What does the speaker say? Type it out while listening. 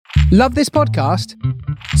Love this podcast?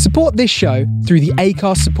 Support this show through the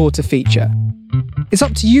Acast supporter feature. It's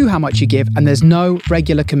up to you how much you give, and there's no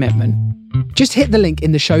regular commitment. Just hit the link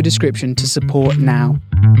in the show description to support now.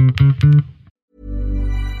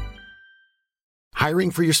 Hiring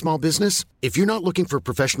for your small business? If you're not looking for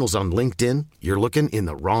professionals on LinkedIn, you're looking in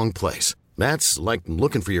the wrong place. That's like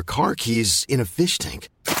looking for your car keys in a fish tank.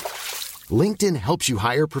 LinkedIn helps you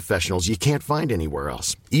hire professionals you can't find anywhere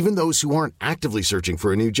else, even those who aren't actively searching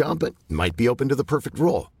for a new job but might be open to the perfect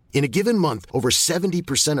role. In a given month, over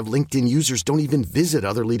 70% of LinkedIn users don't even visit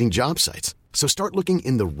other leading job sites. So start looking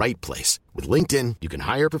in the right place. With LinkedIn, you can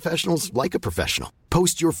hire professionals like a professional.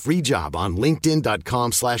 Post your free job on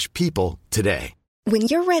linkedin.com/people today. When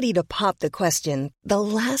you're ready to pop the question, the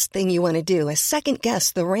last thing you want to do is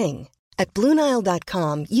second-guess the ring. At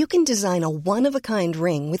BlueNile.com, you can design a one-of-a-kind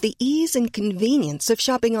ring with the ease and convenience of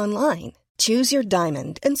shopping online. Choose your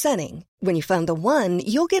diamond and setting. When you find the one,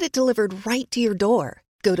 you'll get it delivered right to your door.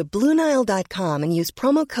 Go to BlueNile.com and use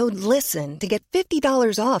promo code LISTEN to get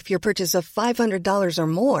 $50 off your purchase of $500 or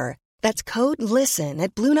more. That's code LISTEN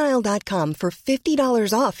at BlueNile.com for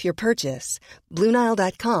 $50 off your purchase.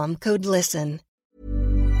 BlueNile.com, code LISTEN.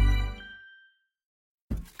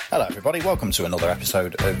 Hello everybody, welcome to another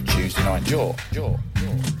episode of Tuesday Night Jaw.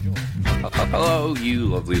 Hello you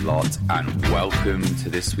lovely lot, and welcome to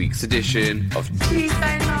this week's edition of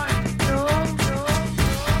Tuesday Night Jaw.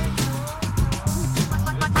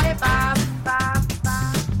 Hi Bab.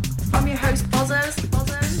 I'm your host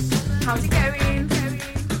Bozzers. How's it going?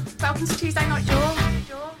 Welcome to Tuesday Night Jaw.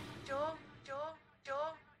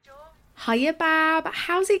 Hiya Bab,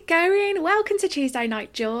 how's it going? Welcome to Tuesday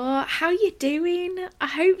Night Jaw. How you doing? I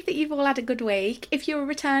hope that you've all had a good week. If you're a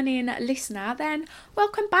returning listener, then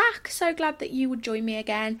welcome back. So glad that you would join me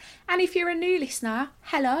again. And if you're a new listener,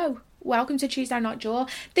 hello. Welcome to Tuesday Night Jaw.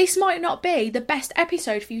 This might not be the best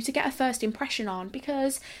episode for you to get a first impression on,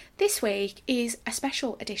 because this week is a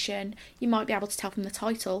special edition. You might be able to tell from the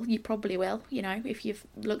title. You probably will, if you've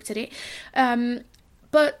looked at it.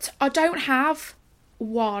 But I don't have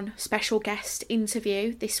one special guest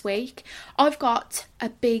interview this week. I've got a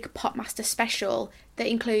big Popmaster special that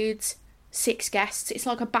includes 6 guests. It's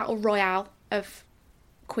like a battle royale of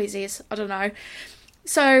quizzes. I don't know.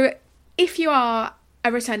 So if you are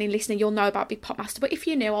a returning listener, you'll know about Big Popmaster, but if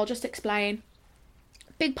you're new, I'll just explain.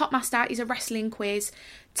 Big Popmaster is a wrestling quiz,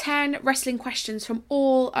 10 wrestling questions from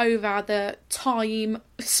all over the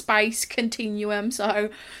time-space continuum.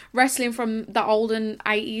 So wrestling from the olden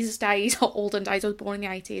 80s days, or olden days, I was born in the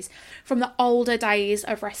 80s, from the older days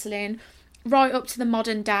of wrestling, right up to the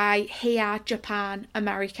modern day, here, Japan,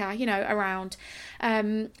 America, around.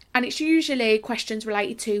 And it's usually questions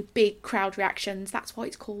related to big crowd reactions. That's why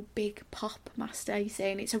it's called Big Popmaster, you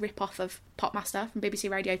see, and it's a rip-off of Popmaster from BBC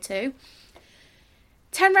Radio 2.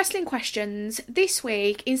 10 wrestling questions. This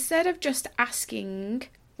week, instead of just asking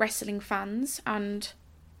wrestling fans and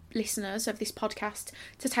listeners of this podcast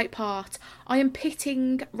to take part, I am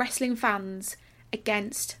pitting wrestling fans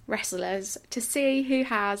against wrestlers to see who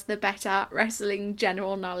has the better wrestling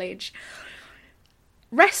general knowledge.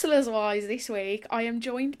 Wrestlers-wise this week, I am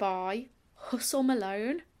joined by Hustle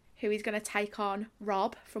Malone, who is going to take on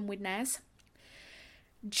Rob from Widnes.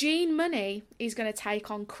 Gene Money is going to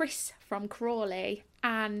take on Chris from Crawley,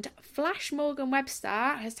 and Flash Morgan Webster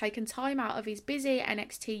has taken time out of his busy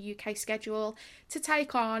NXT UK schedule to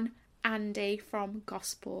take on Andy from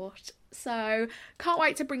Gosport. So can't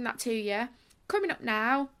wait to bring that to you. Coming up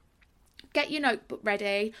now, get your notebook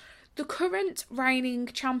ready. The current reigning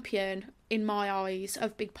champion, in my eyes,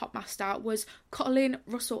 of Big Popmaster was Colin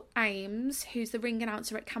Russell Ames, who's the ring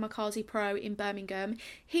announcer at Kamikaze Pro in Birmingham.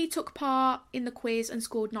 He took part in the quiz and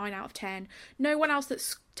scored 9 out of 10. No one else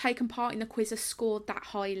that's taken part in the quiz has scored that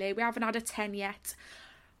highly. We haven't had a 10 yet.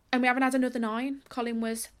 And we haven't had another 9. Colin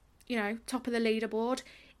was, top of the leaderboard.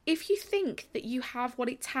 If you think that you have what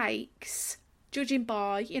it takes, judging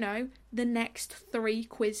by, the next 3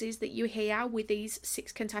 quizzes that you hear with these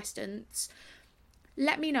 6 contestants,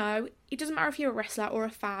 let me know. It doesn't matter if you're a wrestler or a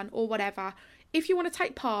fan or whatever. If you want to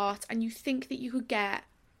take part and you think that you could get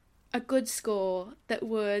a good score that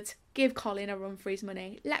would give Colin a run for his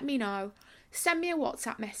money, let me know. Send me a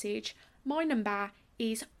WhatsApp message. My number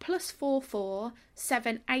is +44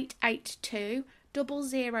 7882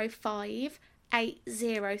 005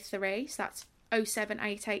 803. So that's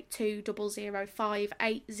 07882 005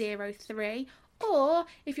 803. Or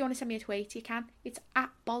if you want to send me a tweet, you can. It's at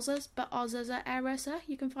Bozzers, but Ozzers are error, sir.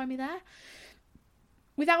 You can find me there.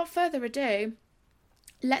 Without further ado,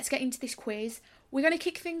 let's get into this quiz. We're going to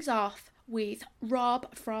kick things off with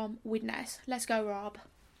Rob from Widnes. Let's go, Rob.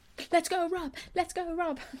 Let's go, Rob. Let's go,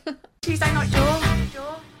 Rob. Tuesday Night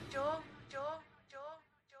Jaw.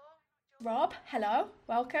 Rob, hello,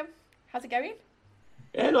 welcome. How's it going?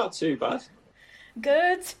 Yeah, not too bad.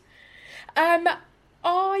 Good.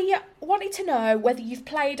 I wanted to know whether you've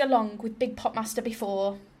played along with Big Popmaster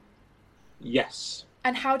before, Yes.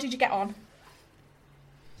 and how did you get on?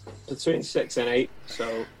 Between 6 and 8,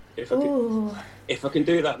 so if I can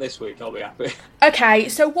do that this week, I'll be happy. Okay,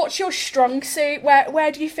 so what's your strong suit?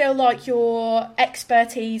 Where do you feel like your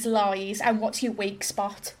expertise lies, and what's your weak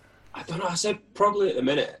spot? I don't know, I said probably at the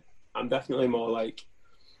minute, I'm definitely more like,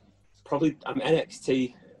 I'm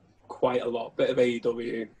NXT quite a lot, bit of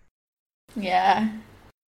AEW. Yeah.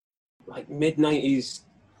 Like mid-90s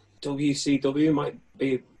WCW might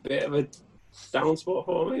be a bit of a down spot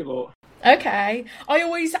for me, but... Okay.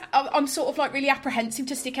 I'm sort of like really apprehensive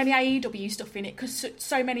to stick any AEW stuff in it because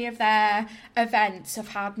so many of their events have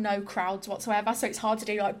had no crowds whatsoever, so it's hard to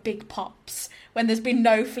do like big pops when there's been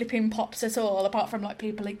no flipping pops at all, apart from like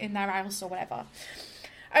people in their house or whatever.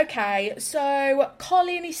 Okay, so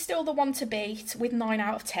Colin is still the one to beat with 9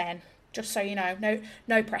 out of 10, just so you know.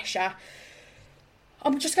 No pressure.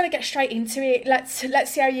 I'm just going to get straight into it. Let's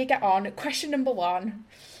see how you get on. Question number 1.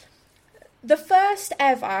 The first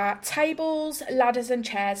ever tables, ladders and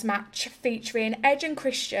chairs match featuring Edge and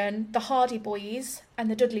Christian, the Hardy Boys and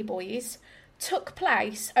the Dudley Boys took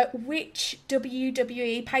place at which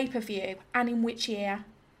WWE pay-per-view and in which year?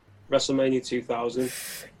 WrestleMania 2000.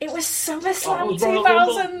 It was SummerSlam Oh, Royal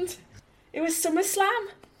Rumble. 2000. It was SummerSlam.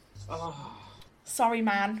 Oh. Sorry,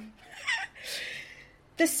 man.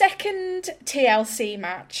 The second TLC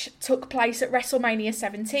match took place at WrestleMania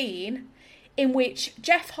 17, in which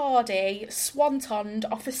Jeff Hardy swantoned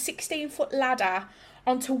off a 16-foot ladder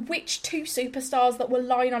onto which 2 superstars that were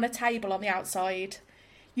lying on a table on the outside.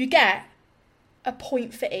 You get a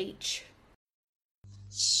point for each.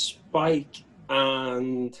 Spike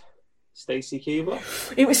and Stacy Keibler.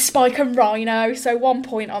 It was Spike and Rhino, so 1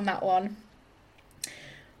 point on that one.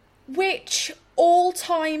 Which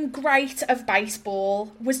all-time great of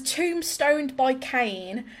baseball was tombstoned by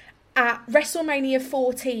Kane at WrestleMania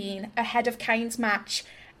 14 ahead of Kane's match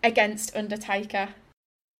against Undertaker?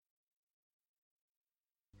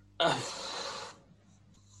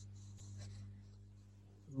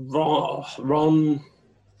 Ron.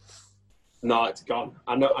 No, it's gone.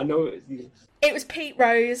 I know. It was Pete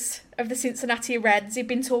Rose of the Cincinnati Reds. He'd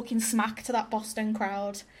been talking smack to that Boston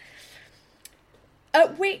crowd.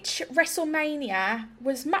 At which WrestleMania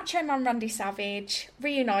was Macho Man Randy Savage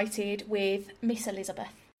reunited with Miss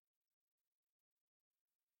Elizabeth?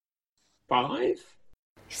 5?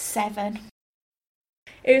 7.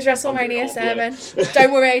 It was WrestleMania 7.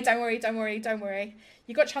 Don't worry.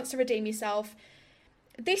 You got a chance to redeem yourself.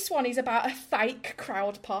 This one is about a fake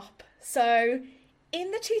crowd pop. So,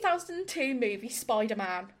 in the 2002 movie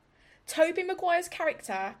Spider-Man, Tobey Maguire's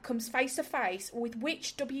character comes face to face with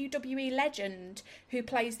which WWE legend who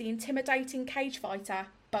plays the intimidating cage fighter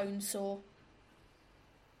Bonesaw?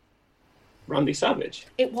 Randy Savage.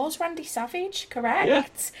 It was Randy Savage,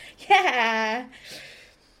 correct? Yeah.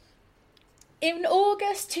 In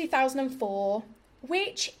August 2004,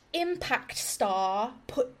 which Impact star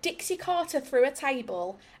put Dixie Carter through a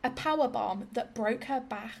table, a powerbomb that broke her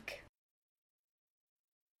back?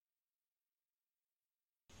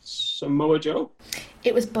 Samoa Joe.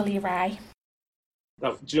 It was Bully Ray.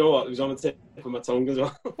 Do you know what? It was on the tip of my tongue as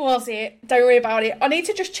well. Was it? Don't worry about it. I need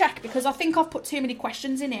to just check because I think I've put too many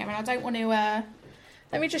questions in here and I don't want to...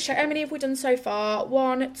 Let me just check. How many have we done so far?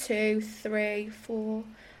 1, 2, 3, 4,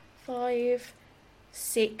 5,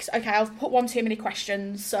 6. Okay, I've put one too many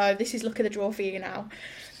questions, so this is luck of the draw for you now.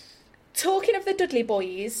 Talking of the Dudley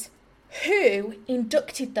Boys, who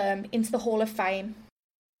inducted them into the Hall of Fame?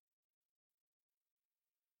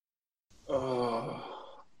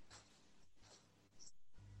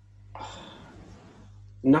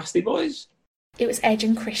 Nasty Boys? It was Edge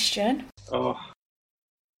and Christian. Oh.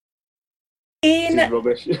 In... This is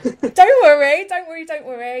rubbish. Don't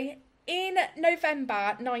worry. In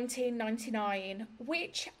November 1999,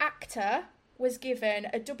 which actor was given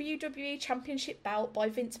a WWE Championship belt by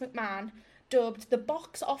Vince McMahon, dubbed the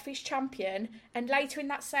box office champion, and later in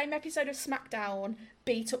that same episode of SmackDown,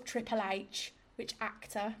 beat up Triple H? Which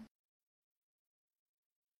actor?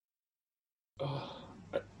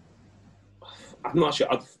 I'm not sure.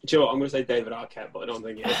 Do you know what? I'm going to say David Arquette, but I don't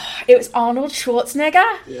think it is. It was Arnold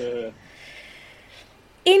Schwarzenegger. Yeah.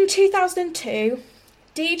 In 2002,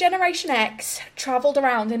 D-Generation X travelled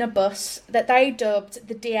around in a bus that they dubbed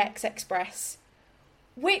the DX Express.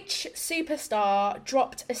 Which superstar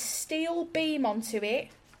dropped a steel beam onto it,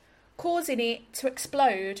 causing it to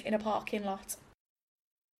explode in a parking lot?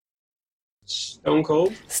 Stone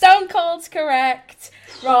Cold? Stone Cold's correct.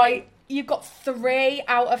 Right, You've got 3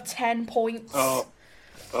 out of 10 points. Oh,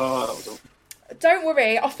 that was Don't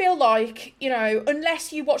worry, I feel like, you know,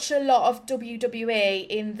 unless you watched a lot of WWE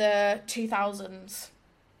in the 2000s,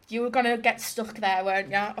 you were going to get stuck there,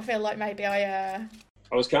 weren't you? I feel like maybe I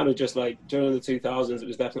was kind of just like, during the 2000s, it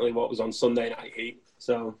was definitely what was on Sunday Night Heat.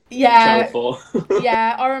 So, yeah, Channel 4.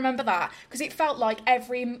 yeah, I remember that. Because it felt like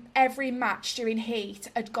every match during Heat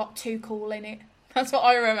had got Too Cool in it. That's what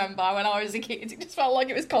I remember when I was a kid. It just felt like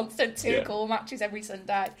it was constant Too Cool matches every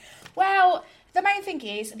Sunday. Well, the main thing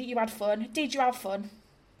is that you had fun. Did you have fun?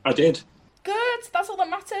 I did. Good. That's all that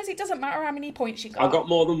matters. It doesn't matter how many points you got. I got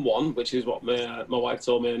more than one, which is what my wife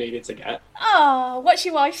told me I needed to get. Oh, what's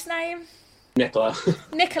your wife's name? Nicola.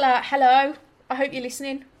 Nicola, hello. I hope you're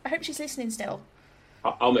listening. I hope she's listening still.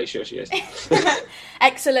 I'll make sure she is.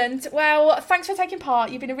 Excellent. Well, thanks for taking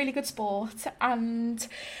part. You've been a really good sport. And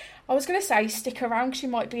I was going to say stick around because you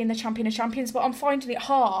might be in the Champion of Champions, but I'm finding it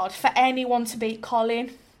hard for anyone to beat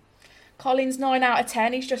Colin. Colin's 9 out of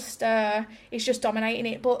 10. He's just dominating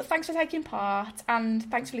it. But thanks for taking part, and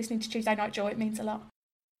thanks for listening to Tuesday Night Jaw. It means a lot.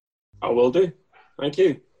 I will do. Thank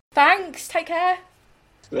you. Thanks. Take care.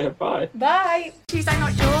 Yeah, bye. Bye. Tuesday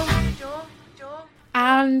Night Jaw.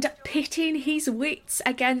 And pitting his wits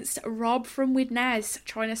against Rob from Widnes,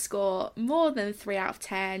 trying to score more than 3 out of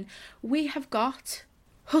 10, we have got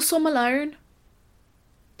Hustle Malone,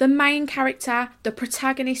 the main character, the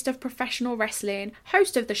protagonist of professional wrestling,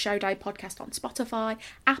 host of the Showday podcast on Spotify,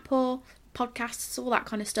 Apple Podcasts, all that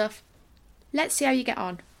kind of stuff. Let's see how you get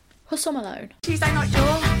on. Hustle Malone. Tuesday Night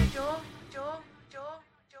Jaw.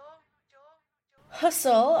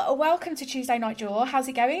 Hustle, welcome to Tuesday Night Jaw. How's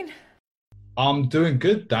it going? I'm doing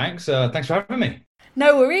good, thanks. Thanks for having me.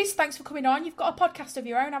 No worries. Thanks for coming on. You've got a podcast of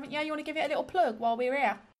your own, haven't you? You want to give it a little plug while we're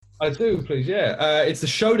here? I do, please, yeah. It's the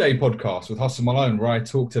Showday podcast with Hustle Malone, where I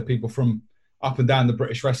talk to people from up and down the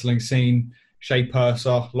British wrestling scene. Shay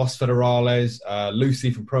Purser, Los Federales,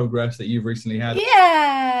 Lucy from Progress that you've recently had.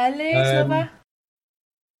 Yeah, Lucy, love her.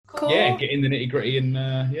 Cool. Yeah, get in the nitty-gritty and,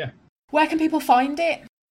 yeah. Where can people find it?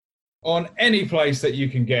 On any place that you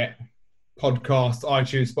can get podcasts,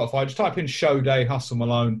 iTunes, Spotify, just type in Showday, Hustle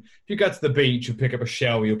Malone. If you go to the beach and pick up a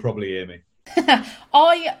shell, you'll probably hear me.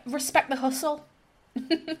 I respect the hustle.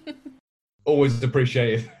 Always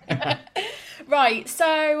appreciated. Right,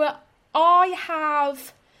 so I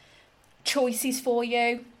have choices for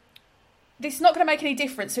you. This is not going to make any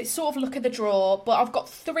difference, so it's sort of luck of the draw, but I've got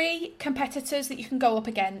 3 competitors that you can go up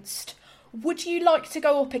against. Would you like to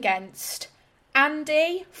go up against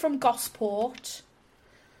Andy from Gosport,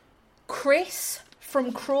 Chris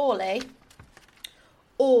from Crawley,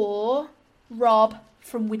 or Rob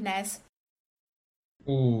from Widnes?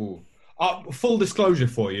 Ooh. Full disclosure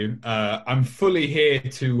for you, I'm fully here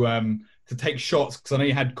to take shots because I know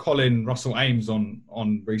you had Colin Russell Ames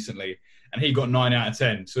on recently, and he got 9 out of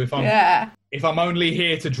 10. So if I'm only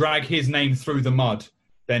here to drag his name through the mud,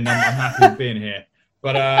 then I'm happy with being here.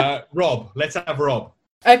 But Rob, let's have Rob.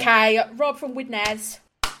 Okay, Rob from Widnes.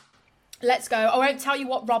 Let's go. I won't tell you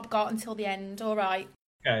what Rob got until the end, all right?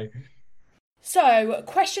 Okay. So,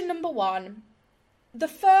 question number 1. The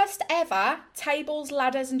first ever tables,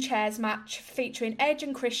 ladders and chairs match featuring Edge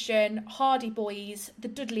and Christian, Hardy Boys, the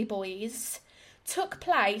Dudley Boys, took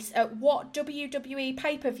place at what WWE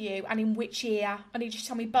pay-per-view and in which year? I need you to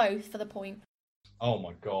tell me both for the point. Oh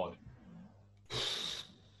my God.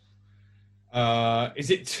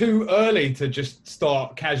 Is it too early to just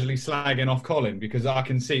start casually slagging off Colin? Because I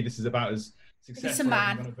can see this is about as successful as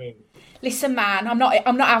I'm going to be. Listen, man, I'm not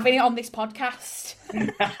having it on this podcast.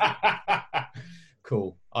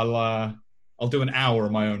 Cool. I'll do an hour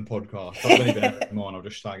of my own podcast. I don't even have him on. I'll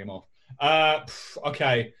just slag him off.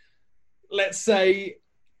 Okay. Let's say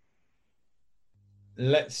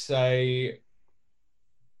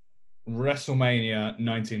WrestleMania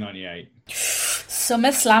 1998.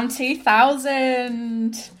 SummerSlam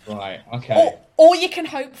 2000. Right. Okay. All you can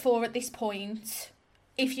hope for at this point,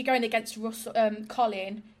 if you're going against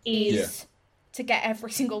Colin, is to get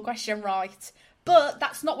every single question right. But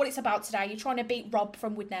that's not what it's about today. You're trying to beat Rob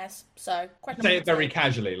from Widnes. So, say it very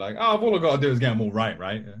casually, like, all I've got to do is get them all right?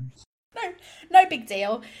 Yeah. No big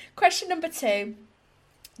deal. Question number 2.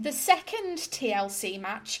 The second TLC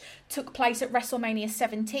match took place at WrestleMania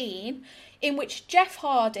 17, in which Jeff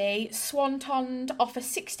Hardy swantoned off a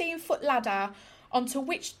 16-foot ladder onto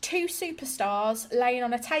which 2 superstars laying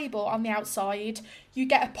on a table on the outside. You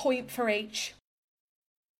get a point for each.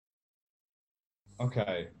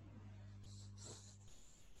 Okay.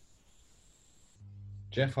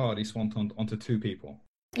 Jeff Hardy swantoned onto 2 people.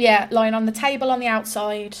 Yeah, lying on the table on the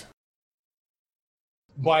outside.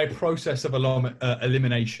 By a process of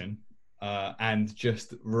elimination, and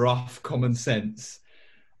just rough common sense,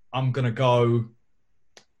 I'm going to go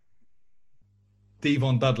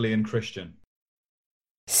Devon Dudley and Christian.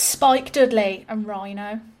 Spike Dudley and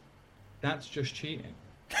Rhino. That's just cheating.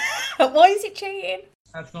 Why is it cheating?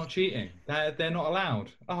 That's not cheating. They're not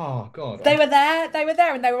allowed. Oh, God. They were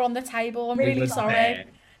there, and they were on the table. I'm really sorry.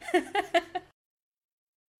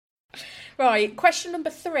 Right, question number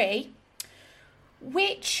 3.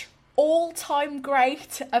 Which all-time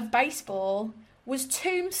great of baseball was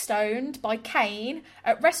tombstoned by Kane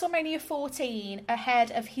at WrestleMania 14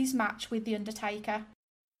 ahead of his match with The Undertaker?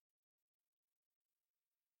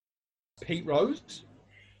 Pete Rose?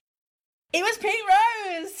 It was Pete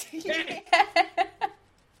Rose! Yeah.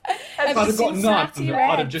 If I'd have got none,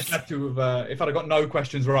 I'd have just had to have... if I'd have got no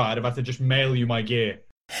questions right, I'd have had to just mail you my gear.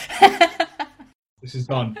 This is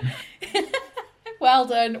done. Well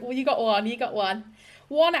done. Well, you got one.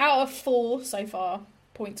 1 out of 4 so far,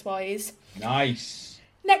 points-wise. Nice.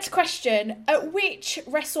 Next question. At which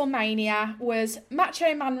WrestleMania was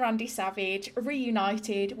Macho Man Randy Savage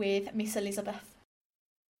reunited with Miss Elizabeth?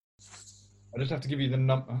 I just have to give you the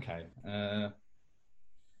number. Okay.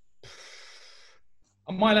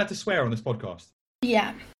 Am I allowed to swear on this podcast?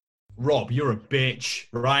 Yeah. Rob, you're a bitch,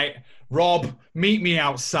 right? Rob, meet me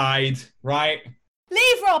outside, right?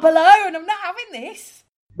 Leave Rob alone. I'm not having this.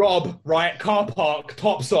 Rob, right? Car park,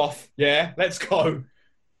 tops off. Yeah, let's go.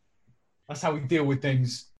 That's how we deal with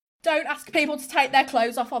things. Don't ask people to take their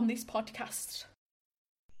clothes off on this podcast.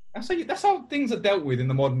 That's how things are dealt with in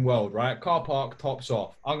the modern world, right? Car park, tops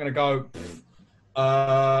off. I'm going to go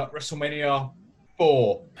WrestleMania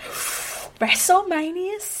 4.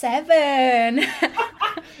 WrestleMania 7.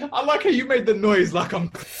 I like how you made the noise like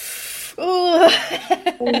I'm... Ooh.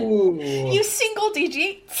 Ooh. You single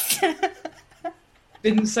digits.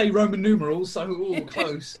 Didn't say Roman numerals, so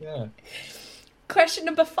close. Yeah. Question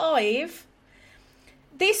number 5.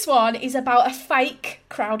 This one is about a fake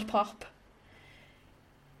crowd pop.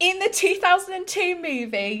 In the 2002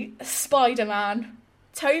 movie Spider-Man,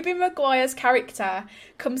 Tobey Maguire's character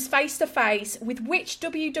comes face to face with which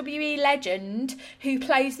WWE legend who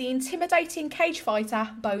plays the intimidating cage fighter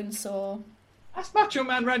Bonesaw? That's Macho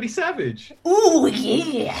Man Randy Savage. Ooh,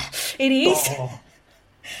 yeah, it is. Oh.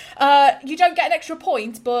 You don't get an extra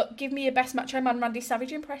point, but give me your best Macho Man Randy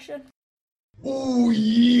Savage impression. Ooh,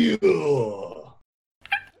 yeah.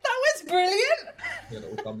 That was brilliant. Yeah,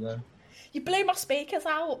 little thumb there. You blew my speakers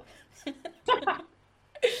out.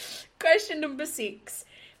 Question number 6.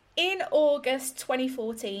 In August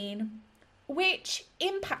 2014, which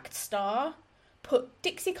Impact star put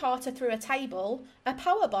Dixie Carter through a table, a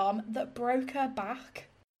powerbomb that broke her back?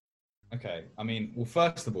 Okay, I mean, well,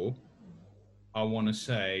 first of all, I want to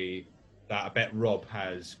say that I bet Rob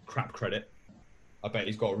has crap credit. I bet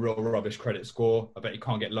he's got a real rubbish credit score. I bet he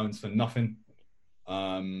can't get loans for nothing.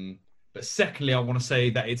 But secondly, I want to say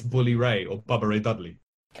that it's Bully Ray or Bubba Ray Dudley.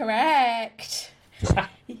 Correct.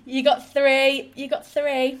 You got 3.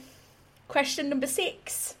 Question number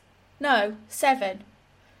 6. No, 7.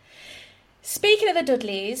 Speaking of the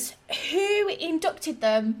Dudleys, who inducted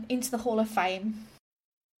them into the Hall of Fame?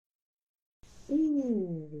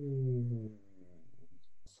 Ooh.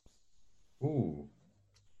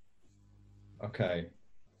 Okay.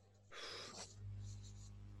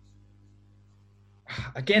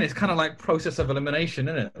 Again, it's kind of like process of elimination,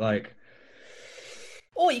 isn't it? Like,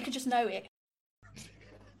 or you could just know it.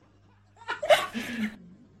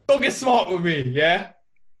 Don't get smart with me, yeah?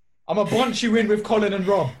 I'm a bunch you in with Colin and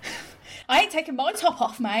Rob. I ain't taking my top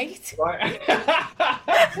off, mate. Right.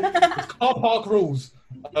 It's car park rules.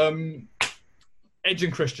 Edge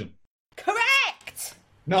and Christian. Correct.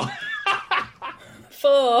 No.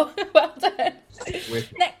 4. Well done.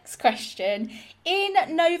 Next question. In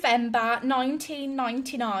November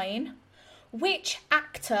 1999, which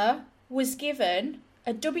actor was given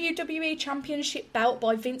a WWE Championship belt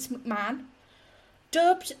by Vince McMahon,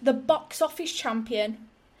 dubbed the box office champion,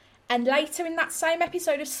 and later in that same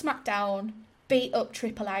episode of SmackDown, beat up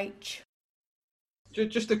Triple H?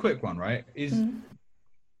 Just a quick one, right?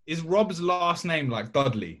 Is Rob's last name like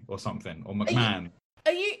Dudley or something, or McMahon?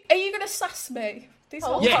 Are you gonna sass me this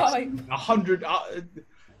whole time? 100.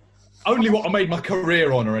 Only what I made my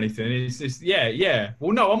career on or anything. It's yeah.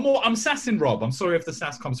 Well, no, I'm sassing Rob. I'm sorry if the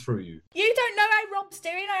sass comes through you. You don't know how Rob's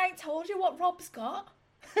doing. I ain't told you what Rob's got.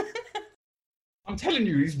 I'm telling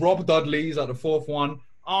you, he's Rob Dudley. He's at the 4th one.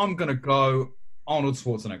 I'm gonna go Arnold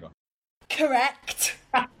Schwarzenegger. Correct.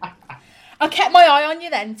 I kept my eye on you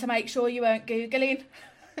then to make sure you weren't Googling.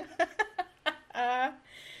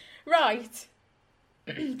 Right.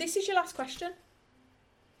 This is your last question.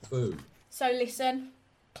 Boo. So listen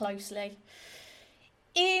closely.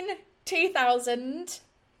 In 2000,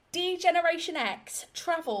 D-Generation X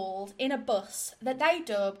travelled in a bus that they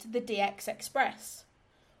dubbed the DX Express.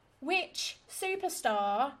 Which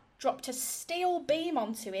superstar dropped a steel beam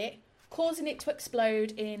onto it, causing it to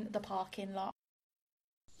explode in the parking lot?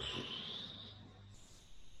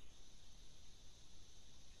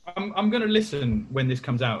 I'm going to listen when this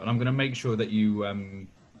comes out, and I'm going to make sure that you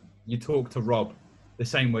talk to Rob the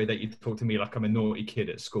same way that you talk to me, like I'm a naughty kid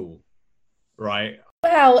at school, right?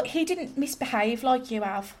 Well, he didn't misbehave like you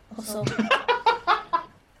have, Hustle.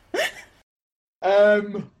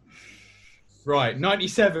 Right,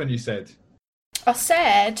 97, you said? I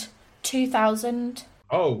said 2000.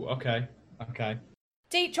 Oh, okay.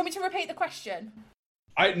 Do you want me to repeat the question?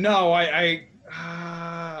 I'm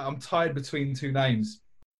tied between two names.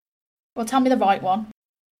 Well, tell me the right one.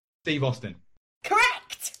 Steve Austin.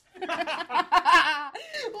 Correct!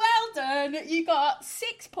 Well done. You got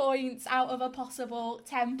 6 points out of a possible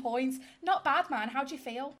 10 points. Not bad, man. How do you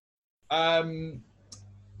feel? I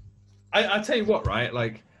tell you what, right?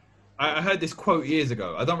 Like, I heard this quote years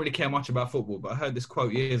ago. I don't really care much about football, but I heard this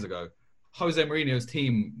quote years ago. Jose Mourinho's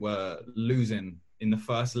team were losing in the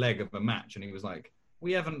first leg of a match, and he was like,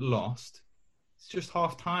 "We haven't lost. It's just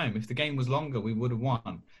half time. If the game was longer, we would have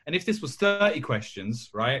won." And if this was 30 questions,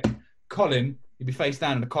 right? Colin, he'd be face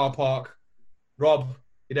down in the car park. Rob,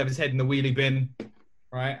 he'd have his head in the wheelie bin,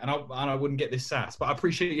 right? And I wouldn't get this sass. But I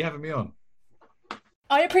appreciate you having me on.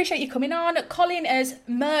 I appreciate you coming on. Colin has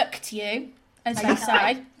murked you, as they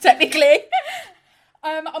say, technically.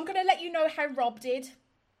 I'm going to let you know how Rob did.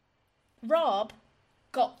 Rob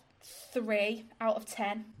got 3 out of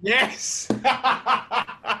 10. Yes!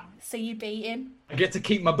 So you beat him. I get to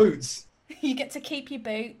keep my boots. You get to keep your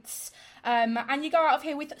boots. And you go out of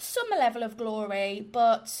here with some level of glory,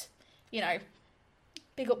 but, you know,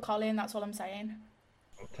 big up Colin, that's all I'm saying.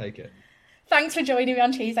 I'll take it. Thanks for joining me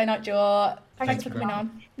on Tuesday Night Jaw. Thanks for coming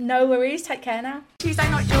on. No worries, take care now. Tuesday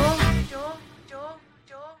Night Jaw.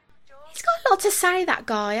 He's got a lot to say, that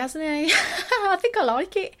guy, hasn't he? I think I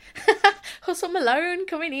like it. Hustle Malone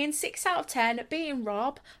coming in 6 out of 10, beating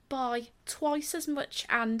Rob by twice as much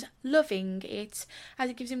and loving it, as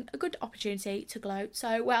it gives him a good opportunity to gloat.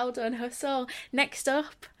 So well done, Hustle. Next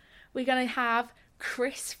up, we're going to have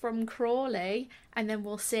Chris from Crawley, and then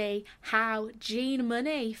we'll see how Gene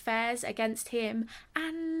Money fares against him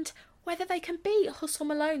and whether they can beat Hustle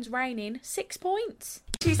Malone's reigning 6 points.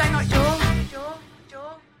 Tuesday Night Jaw.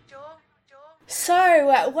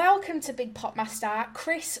 So, welcome to Big Pot Master,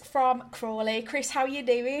 Chris from Crawley. Chris, how are you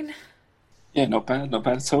doing? Yeah, not bad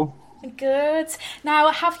at all. Good.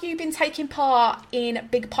 Now, have you been taking part in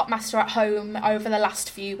Big Pot Master at home over the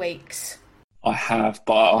last few weeks? I have,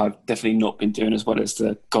 but I've definitely not been doing as well as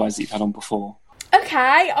the guys that you've had on before.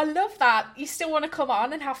 Okay, I love that. You still want to come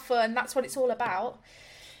on and have fun. That's what it's all about.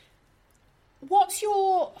 What's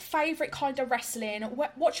your favourite kind of wrestling?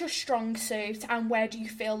 What's your strong suit, and where do you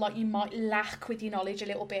feel like you might lack with your knowledge a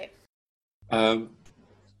little bit? I'll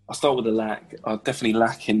start with the lack. I definitely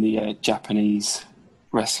lack in the Japanese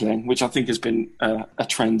wrestling, which I think has been a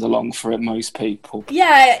trend along for most people.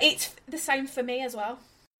 Yeah, it's the same for me as well.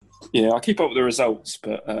 Yeah, I keep up with the results,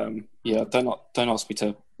 but don't ask me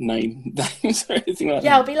to name names or anything like that.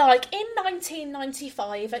 Yeah, I'll be like, in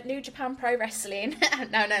 1995 at New Japan Pro Wrestling.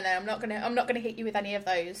 No, I'm not gonna hit you with any of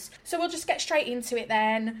those. So we'll just get straight into it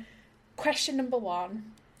then. Question number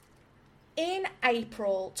 1. In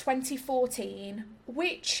April 2014,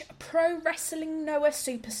 which Pro Wrestling Noah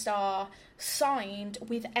superstar signed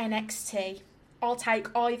with NXT? I'll take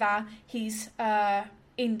either his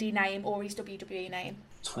indie name or his WWE name.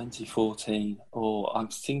 2014. I'm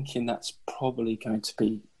thinking that's probably going to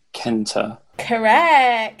be Kenta.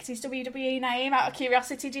 Correct. His WWE name, out of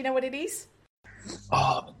curiosity, do you know what it is?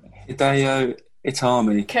 Oh, Hideo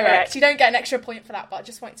Itami. Correct. You don't get an extra point for that, but I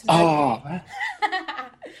just wanted to know. Oh, man.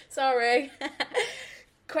 Sorry.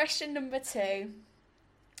 Question number 2.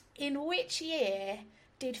 In which year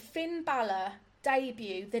did Finn Balor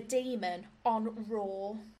debut the Demon on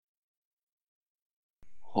Raw?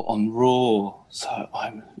 On Raw. So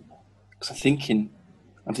I'm thinking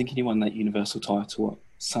he won that Universal title at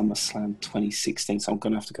SummerSlam 2016, so I'm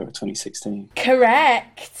going to have to go with 2016.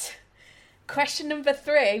 Correct. Question number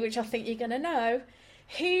 3, which I think you're going to know.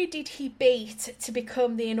 Who did he beat to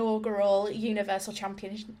become the inaugural Universal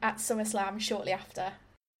Champion at SummerSlam shortly after?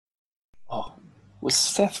 Oh, it was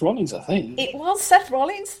Seth Rollins, I think. It was Seth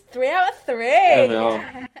Rollins. 3 out of 3. There we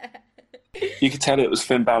are. You could tell it was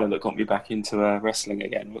Finn Balor that got me back into wrestling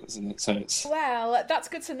again, wasn't it? So it's... Well, that's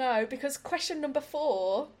good to know, because question number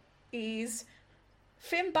 4 is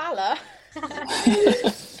Finn Balor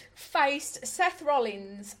faced Seth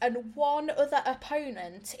Rollins and one other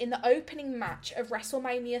opponent in the opening match of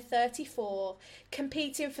WrestleMania 34,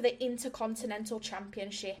 competing for the Intercontinental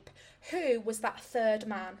Championship. Who was that third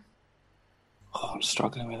man? Oh, I'm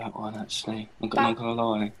struggling with that one, actually. I'm not going to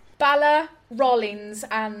lie. Balor, Rollins,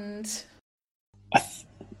 and...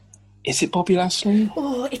 Is it Bobby Lashley?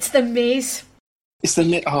 Oh, it's The Miz. It's The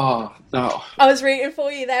Miz. Oh, no. I was rooting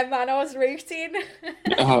for you there, man. I was rooting.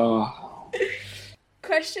 Oh.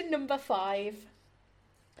 Question number 5.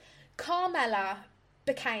 Carmella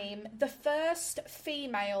became the first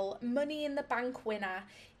female Money in the Bank winner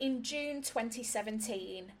in June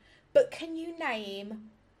 2017. But can you name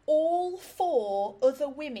all 4 other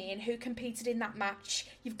women who competed in that match?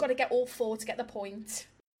 You've got to get all 4 to get the point.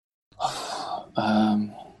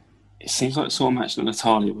 It seems like the sort of match that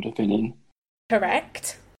Natalya would have been in.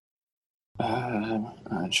 Correct.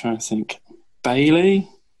 I'm trying to think. Bayley?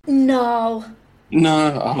 No.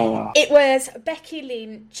 No. Oh. It was Becky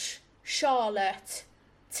Lynch, Charlotte,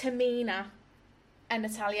 Tamina, and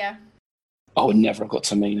Natalya. I would never have got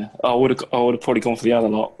Tamina. I would have probably gone for the other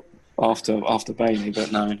lot after Bayley,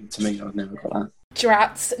 but no, Tamina, I'd never got that.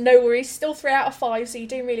 Drats, no worries. Still 3 out of 5, so you're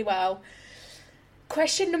doing really well.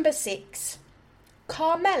 Question number 6.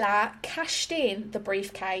 Carmella cashed in the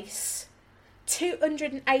briefcase.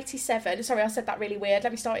 287. Sorry, I said that really weird.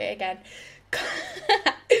 Let me start it again.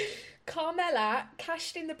 Carmella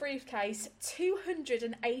cashed in the briefcase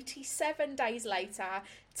 287 days later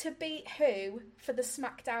to beat who for the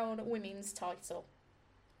SmackDown Women's title?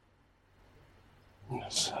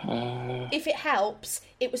 If it helps,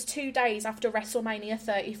 it was 2 days after WrestleMania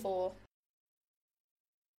 34.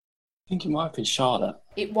 I think it might have been Charlotte.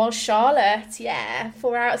 It was Charlotte, yeah.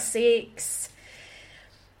 4 out of 6.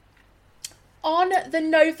 On the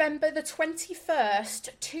November the 21st,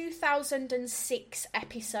 2006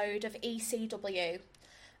 episode of ECW,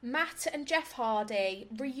 Matt and Jeff Hardy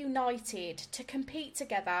reunited to compete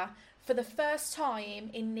together for the first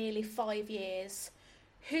time in nearly 5 years.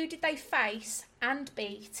 Who did they face and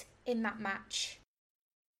beat in that match?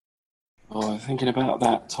 Oh, thinking about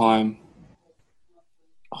that time,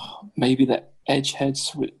 maybe the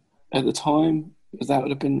Edgeheads at the time, that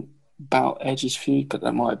would have been about Edge's feud, but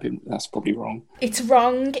that's probably wrong. It's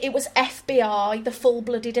wrong. It was FBI, the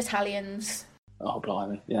full-blooded Italians. Oh,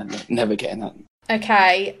 blimey. Yeah, never getting that.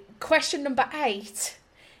 Okay, question number 8.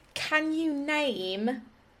 Can you name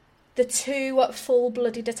the 2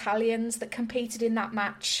 full-blooded Italians that competed in that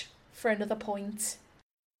match for another point?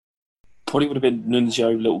 Probably would have been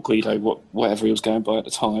Nunzio, Little Guido, whatever he was going by at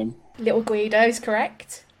the time. Little Guido's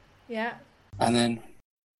correct. Yeah. And then,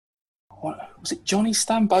 what was it, Johnny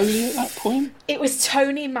Stamboli at that point? It was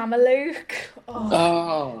Tony Mamaluke.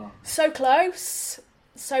 Oh. So close.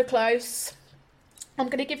 So close. I'm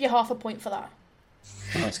going to give you half a point for that.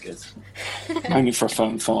 Oh, that's good. Only for a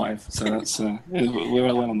firm 5, so that's we're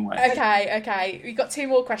well on the way. Okay. We've got 2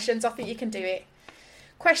 more questions. I think you can do it.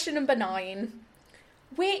 Question number 9.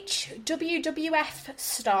 Which WWF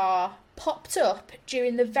star popped up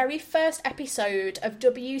during the very first episode of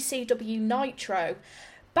WCW Nitro,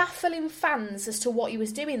 baffling fans as to what he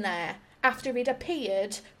was doing there after he'd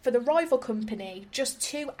appeared for the rival company just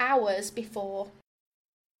 2 hours before?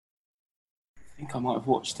 I think I might have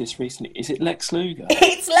watched this recently. Is it Lex Luger?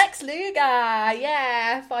 It's Lex Luger,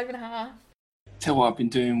 yeah, 5.5. Tell what I've been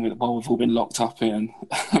doing while we've all been locked up in.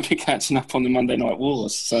 I've been catching up on the Monday Night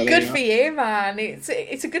Wars. So good for you, man. It's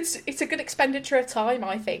a good expenditure of time,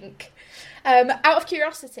 I think. Out of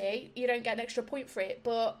curiosity, you don't get an extra point for it,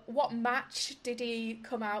 but what match did he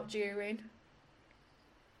come out during?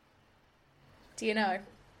 Do you know?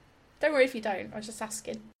 Don't worry if you don't. I was just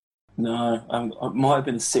asking. No, it might have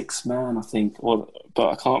been a 6-man, I think, but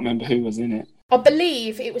I can't remember who was in it. I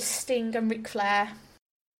believe it was Sting and Ric Flair.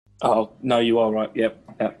 Oh, no, you are right.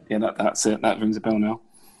 Yep, that's it. That rings a bell now.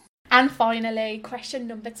 And finally, question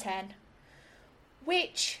number 10.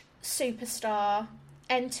 Which superstar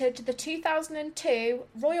entered the 2002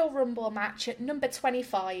 Royal Rumble match at number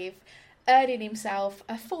 25, earning himself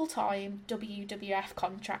a full-time WWF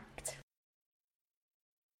contract?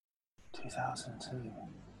 2002.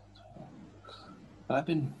 That'd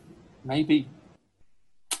been maybe...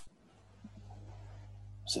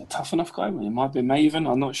 Was it a Tough Enough guy? It might have been Maven,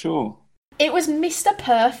 I'm not sure. It was Mr.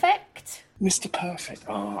 Perfect. Mr. Perfect.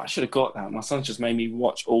 Oh, I should have got that. My son just made me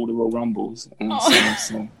watch all the Royal Rumbles.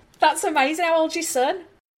 Oh. That's amazing. How old's your son?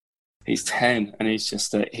 He's 10, and he's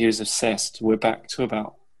just, he was obsessed. We're back to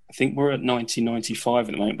about, I think we're at 1995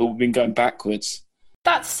 at the moment, but we've been going backwards.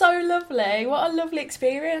 That's so lovely. What a lovely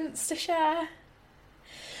experience to share.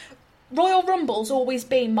 Royal Rumble's always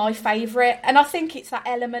been my favourite, and I think it's that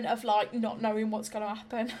element of, like, not knowing what's going to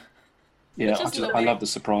happen. Yeah, Just I love it. love the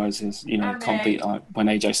surprises. You know, I can't beat like when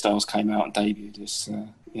AJ Styles came out and debuted. It's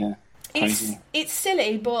crazy. It's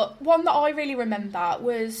silly, but one that I really remember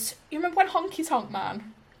was, you remember when Honky Tonk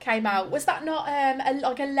Man came out? Was that not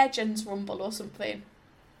like a Legends Rumble or something?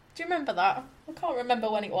 Do you remember that? I can't remember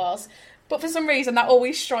when it was, but for some reason that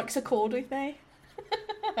always strikes a chord with me.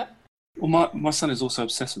 Well, my son is also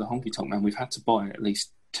obsessed with the Honky Tonk Man. We've had to buy at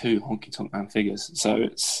least 2 Honky Tonk Man figures, so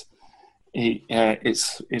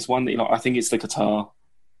it's one that, you know, I think it's the guitar.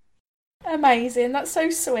 Amazing, that's so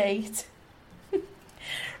sweet.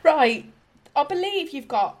 Right, I believe you've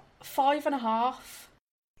got 5.5.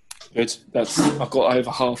 Good. I've got over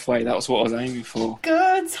halfway. That was what I was aiming for.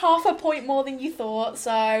 Good, half a point more than you thought,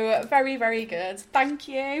 so very, very good. Thank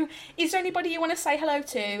you. Is there anybody you want to say hello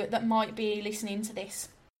to that might be listening to this?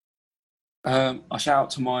 I shout out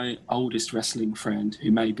to my oldest wrestling friend who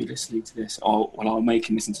may be listening to this, or I'll make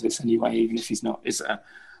him listen to this anyway, even if he's not. It's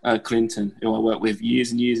Clinton, who I worked with years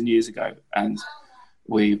and years and years ago, and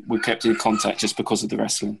we kept in contact just because of the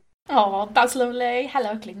wrestling. Oh, that's lovely.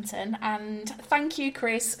 Hello, Clinton. And thank you,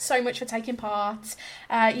 Chris, so much for taking part.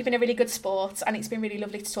 You've been a really good sport, and it's been really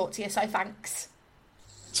lovely to talk to you, so thanks.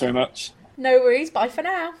 Thanks very much. No worries. Bye for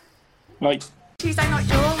now. Bye. Tuesday Night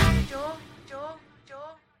Jaw.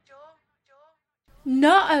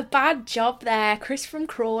 Not a bad job there, Chris from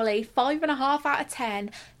Crawley. 5.5 out of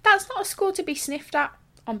 10. That's not a score to be sniffed at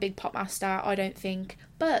on Big Popmaster, I don't think.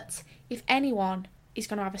 But if anyone is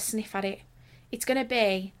going to have a sniff at it, it's going to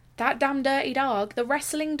be that damn dirty dog, the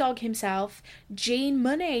wrestling dog himself, Gene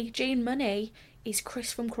Money. Gene Money is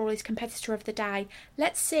Chris from Crawley's competitor of the day.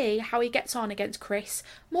 Let's see how he gets on against Chris.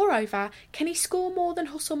 Moreover, can he score more than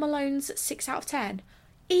Hustle Malone's 6 out of 10?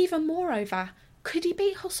 Even moreover, could he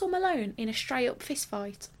beat Hustle Malone in a straight-up fist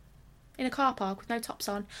fight? In a car park with no tops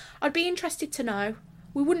on? I'd be interested to know.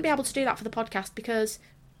 We wouldn't be able to do that for the podcast because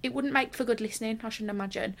it wouldn't make for good listening, I shouldn't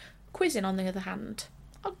imagine. Quizzing, on the other hand,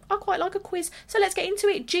 I quite like a quiz. So let's get into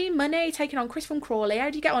it. Gene Money taking on Chris from Crawley. How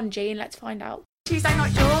do you get on, Gene? Let's find out. Tuesday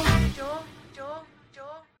Night Jaw.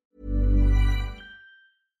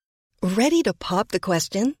 Ready to pop the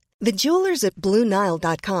question? The jewelers at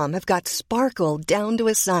BlueNile.com have got sparkle down to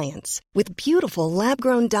a science with beautiful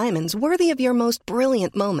lab-grown diamonds worthy of your most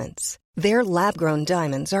brilliant moments. Their lab-grown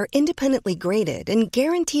diamonds are independently graded and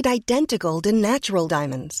guaranteed identical to natural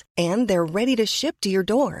diamonds, and they're ready to ship to your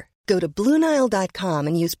door. Go to BlueNile.com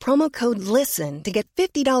and use promo code LISTEN to get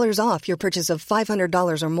 $50 off your purchase of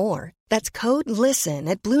 $500 or more. That's code LISTEN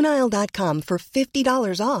at BlueNile.com for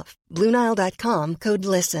 $50 off. BlueNile.com, code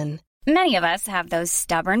LISTEN. Many of us have those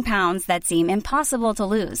stubborn pounds that seem impossible to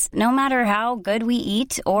lose, no matter how good we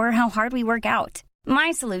eat or how hard we work out. My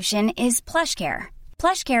solution is PlushCare.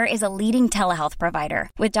 PlushCare is a leading telehealth provider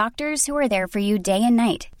with doctors who are there for you day and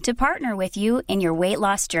night to partner with you in your weight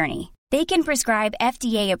loss journey. They can prescribe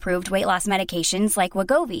FDA-approved weight loss medications like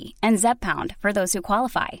Wegovy and Zepbound for those who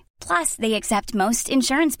qualify. Plus, they accept most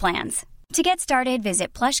insurance plans. To get started,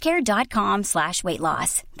 visit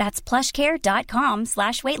plushcare.com/weightloss. That's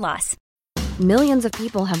plushcare.com/weightloss. Millions of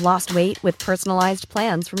people have lost weight with personalized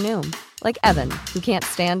plans from Noom. Like Evan, who can't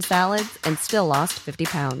stand salads and still lost 50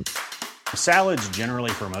 pounds. Salads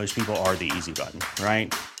generally for most people are the easy button,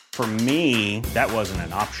 right? For me, that wasn't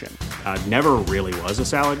an option. I never really was a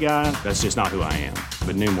salad guy. That's just not who I am.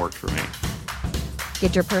 But Noom worked for me.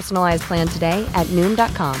 Get your personalized plan today at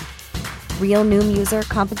Noom.com. Real Noom user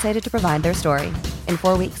compensated to provide their story. In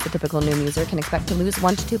 4 weeks, the typical Noom user can expect to lose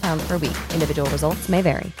 1 to 2 pounds per week. Individual results may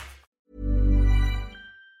vary.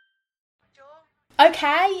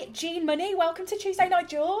 Okay, Gene Money, welcome to Tuesday Night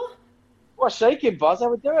Jaw. What's shaking, Buzz? How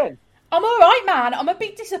we doing? I'm all right, man. I'm a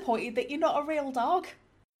bit disappointed that you're not a real dog.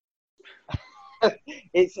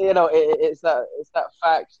 It's that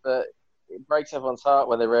fact that it breaks everyone's heart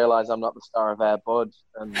when they realise I'm not the star of Air Bud,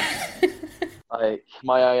 and like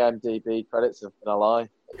my IMDb credits have been a lie.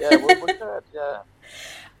 Yeah, we're good. Yeah.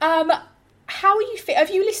 How are you fit? Have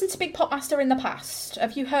you listened to Big Popmaster in the past?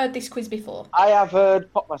 Have you heard this quiz before? I have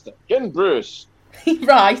heard Popmaster. Ken Bruce.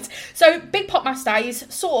 Right. So Big Popmaster is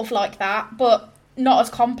sort of like that, but not as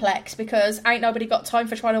complex because ain't nobody got time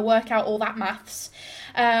for trying to work out all that maths.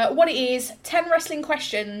 What it is, 10 wrestling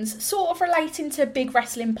questions, sort of relating to big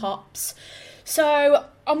wrestling pops. So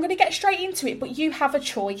I'm going to get straight into it, but you have a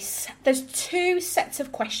choice. There's 2 sets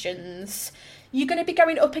of questions. You're going to be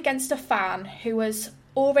going up against a fan who has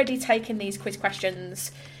already taken these quiz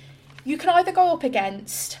questions. You can either go up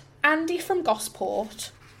against Andy from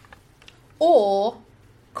Gosport or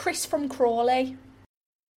Chris from Crawley.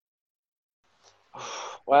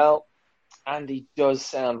 Well, and he does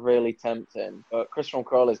sound really tempting. But Chris from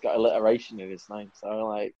Crawley's got alliteration in his name, so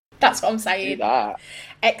like... That's what I'm saying. Do that.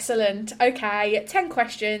 Excellent. Okay, 10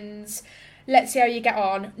 questions. Let's see how you get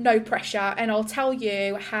on. No pressure. And I'll tell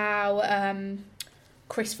you how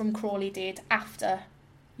Chris from Crawley did after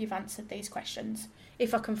you've answered these questions.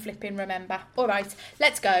 If I can flip in, remember. All right,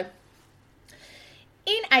 let's go.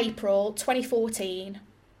 In April 2014,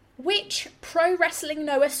 which Pro Wrestling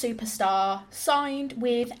Noah superstar signed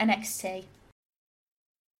with NXT?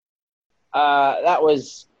 That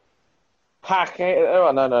was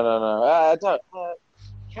Oh, no.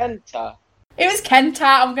 Kenta. It was Kenta.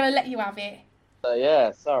 I'm going to let you have it.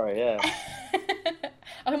 Yeah, sorry, yeah.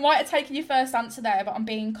 I might have taken your first answer there, but I'm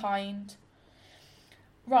being kind.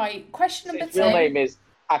 Right, question number 2. His real name is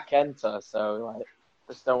Kenta, so like,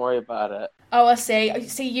 just don't worry about it. Oh, I see.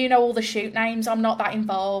 See, you know all the shoot names. I'm not that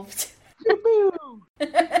involved.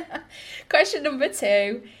 Question number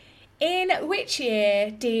 2. In which year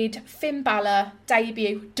did Finn Balor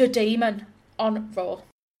debut The Demon on Raw?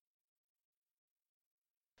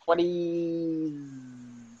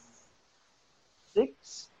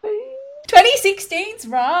 2016's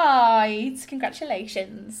right.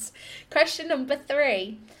 Congratulations. Question number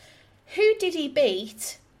 3. Who did he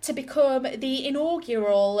beat to become the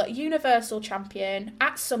inaugural Universal Champion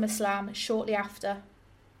at SummerSlam shortly after?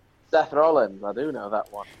 Seth Rollins, I do know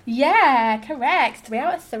that one. Yeah, correct. 3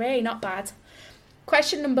 out of 3, not bad.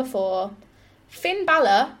 Question number 4. Finn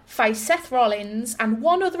Balor faced Seth Rollins and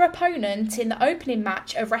one other opponent in the opening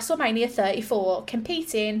match of WrestleMania 34,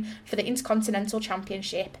 competing for the Intercontinental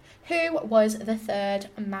Championship. Who was the third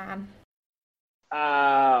man?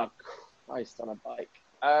 Christ on a bike.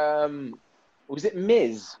 Was it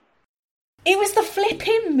Miz? It was the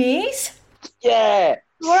flipping Miz? Yeah!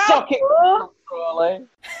 Suck it, Crawley.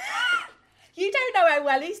 You don't know how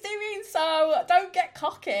well he's doing, so don't get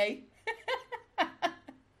cocky.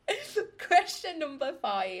 Question number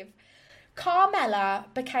 5. Carmella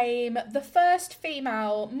became the first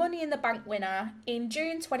female Money in the Bank winner in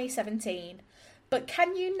June 2017. But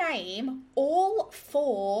can you name all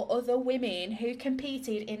 4 other women who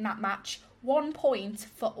competed in that match? 1 point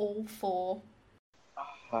for all 4.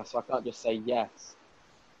 So I can't just say yes.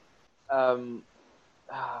 All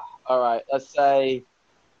right, let's say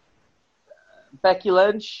Becky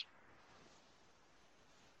Lynch.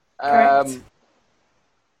 Correct.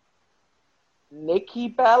 Nikki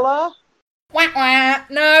Bella? Wah, wah.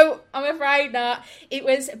 No, I'm afraid not. It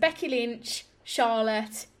was Becky Lynch,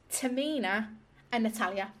 Charlotte, Tamina, and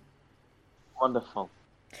Natalya. Wonderful.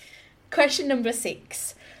 Question number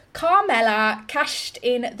 6. Carmella cashed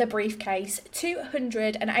in the briefcase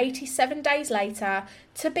 287 days later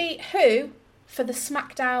to beat who for the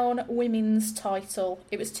SmackDown Women's title?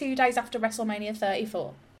 It was 2 days after WrestleMania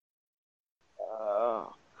 34.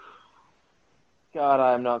 God,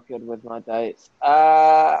 I'm not good with my dates.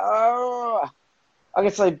 I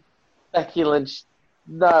can say Becky Lynch.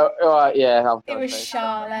 No, right, yeah. It was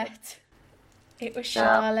Charlotte. It was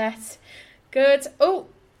Charlotte. Good. Oh,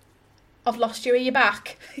 I've lost you. Are you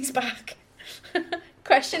back? He's back.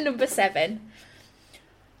 Question number 7.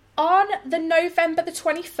 On the November the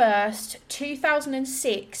 21st,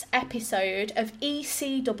 2006 episode of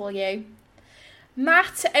ECW,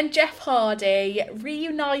 Matt and Jeff Hardy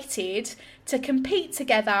reunited to compete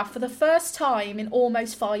together for the first time in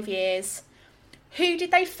almost 5 years. Who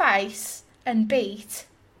did they face and beat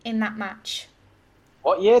in that match?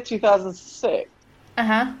 What year? 2006?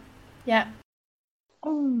 Uh-huh. Yeah.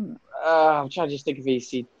 I'm trying to just think of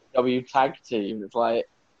ECW tag team. It's like...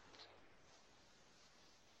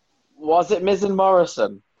 Was it Miz and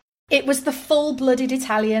Morrison? It was the Full-Blooded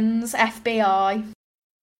Italians, FBI.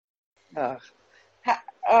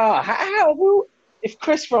 If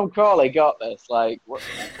Chris from Crawley got this, like, we're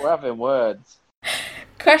having words.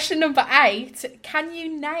 Question number 8. Can you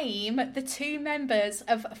name the 2 members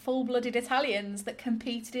of Full-Blooded Italians that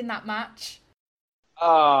competed in that match?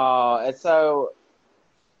 So...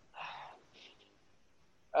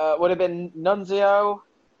 would have been Nunzio,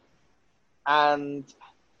 and...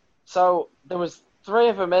 So, there was 3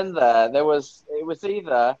 of them in there. It was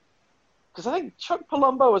either... Because I think Chuck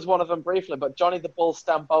Palumbo was one of them briefly, but Johnny the Bull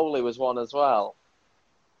Stamboli was one as well.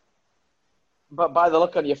 But by the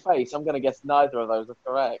look on your face, I'm going to guess neither of those are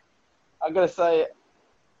correct. I'm going to say...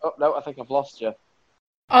 Oh, no, I think I've lost you.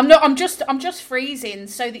 I'm just freezing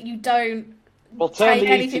so that you don't take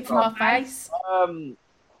anything from our face.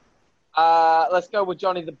 Let's go with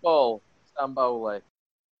Johnny the Bull Stamboli.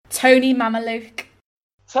 Tony Mamaluke.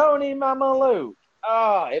 Tony Mamaluke.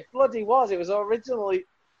 It bloody was. It was originally...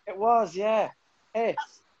 It was, yeah.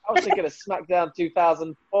 Yes. I was thinking of SmackDown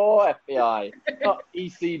 2004 FBI, not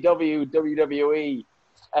ECW WWE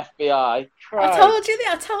FBI. Christ. I told you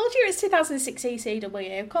it's 2006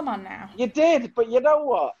 ECW. Come on now. You did, but you know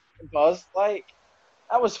what, Buzz? Like,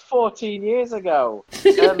 that was 14 years ago.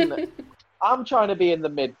 And I'm trying to be in the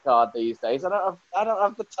mid-card these days. I don't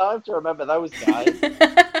have the time to remember those guys.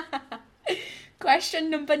 Question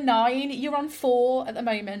number 9. You're on 4 at the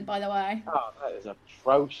moment, by the way. Oh, that is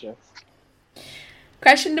atrocious.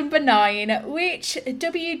 Question number 9. Which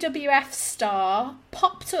WWF star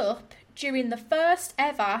popped up during the first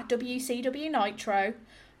ever WCW Nitro,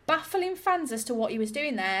 baffling fans as to what he was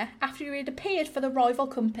doing there after he had appeared for the rival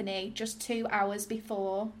company just 2 hours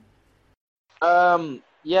before?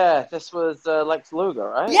 Yeah, this was Lex Luger,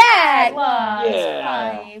 right? Yeah, it was.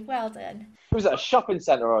 Yeah. Right, well done. It was at a shopping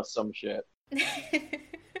centre or some shit.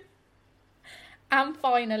 And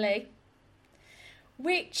finally,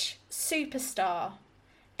 which superstar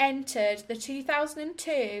entered the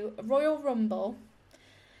 2002 Royal Rumble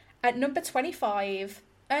at number 25,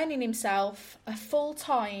 earning himself a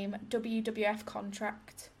full-time WWF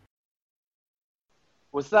contract?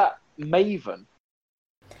 Was that Maven?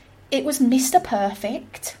 It was Mr.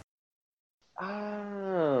 Perfect.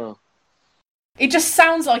 Oh. It just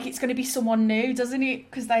sounds like it's going to be someone new, doesn't it?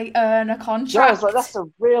 Because they earn a contract. Yeah, I was like, that's a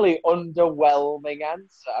really underwhelming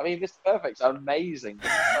answer. I mean, Mr. Perfect's amazing.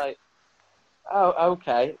 It's like, oh,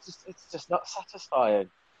 okay. It's just not satisfying.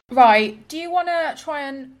 Right. Do you want to try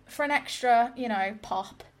and, for an extra,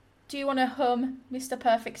 pop, do you want to hum Mr.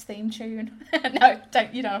 Perfect's theme tune? No,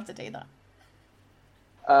 you don't have to do that.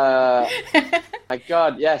 My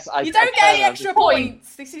God, yes. You don't get any extra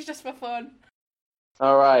points. This is just for fun.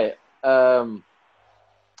 All right. I'm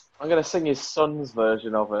going to sing his son's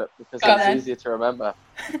version of it because it's easier to remember.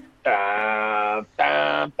 Down,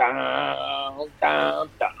 down, down, down,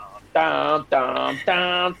 down, down,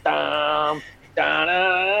 down, down,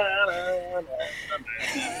 down.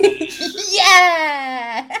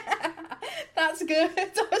 Yeah! That's good. I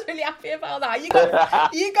was really happy about that.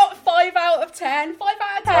 You got 5 out of 10. 5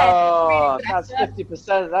 out of 10. Oh, that's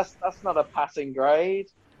 50%. That's not a passing grade.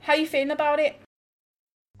 How are you feeling about it?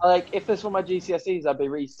 Like, if this were my GCSEs, I'd be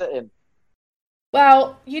resitting.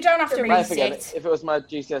 Well, you don't have to resit. If it was my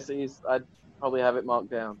GCSEs, I'd probably have it marked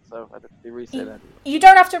down, so I'd be resitting. You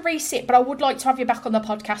don't have to resit, but I would like to have you back on the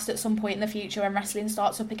podcast at some point in the future when wrestling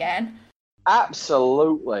starts up again.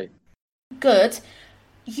 Absolutely. Good.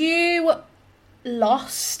 You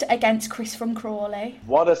lost against Chris from Crawley.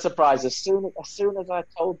 What a surprise. As soon as I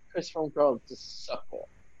told Chris from Crawley to suck it,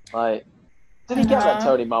 like, did he get that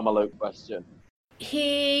Tony Mamaluke question?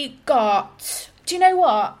 He got... Do you know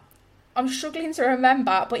what? I'm struggling to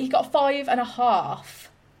remember, but he got 5.5.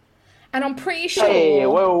 And I'm pretty sure... Hey,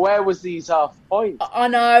 well, where was these half points? I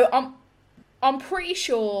know. I'm pretty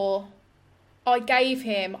sure I gave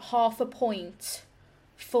him half a point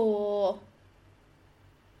for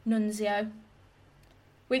Nunzio.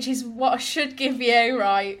 Which is what I should give you,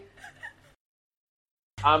 right?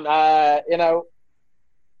 There's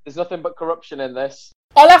nothing but corruption in this.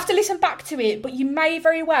 I'll have to listen back to it, but you may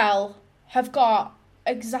very well have got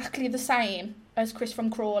exactly the same as Chris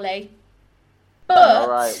from Crawley.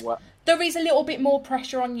 But there is a little bit more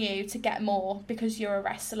pressure on you to get more because you're a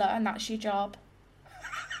wrestler and that's your job.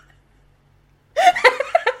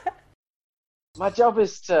 My job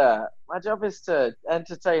is to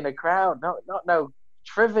entertain a crowd, not no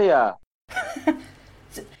trivia.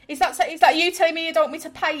 Is that you telling me you don't want me to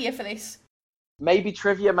pay you for this? Maybe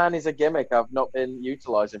Trivia Man is a gimmick I've not been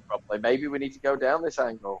utilising properly. Maybe we need to go down this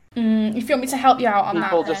angle. If you want me to help you out on that,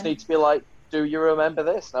 people just need to be like, "Do you remember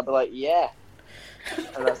this?" And I'll be like, "Yeah,"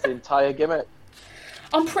 and that's the entire gimmick.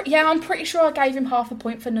 I'm pretty sure I gave him half a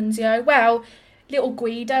point for Nunzio. Well, Little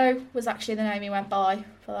Guido was actually the name he went by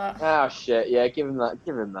for that. Oh shit! Yeah, give him that.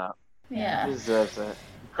 Yeah, he deserves it.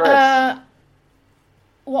 Chris,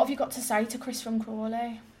 what have you got to say to Chris from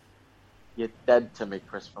Crawley? You're dead to me,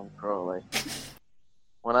 Chris from Crawley.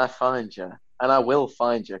 When I find you, and I will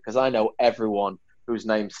find you, because I know everyone whose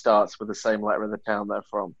name starts with the same letter of the town they're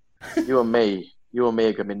from. You and me are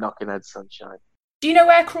going to be knocking heads, sunshine. Do you know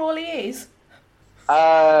where Crawley is?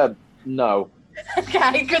 No.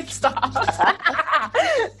 Okay, good start.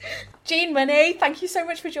 Gene Money, thank you so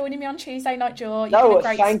much for joining me on Tuesday Night Jaw.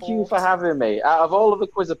 Thank you for having me. Out of all of the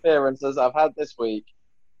quiz appearances I've had this week,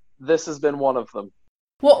 this has been one of them.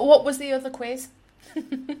 What was the other quiz?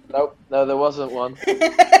 No, there wasn't one.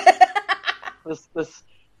 This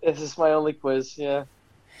is my only quiz. Yeah.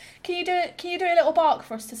 Can you do a little bark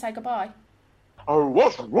for us to say goodbye? Oh,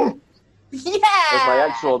 woof, woof. Yeah. There's my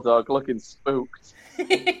actual dog looking spooked.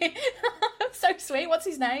 So sweet. What's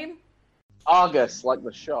his name? Argus, like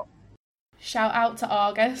the shop. Shout out to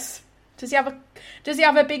Argus. Does he have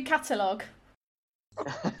a big catalogue?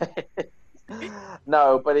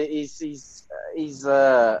 No, but he's useless,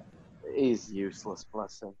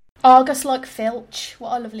 bless him. Argus like Filch.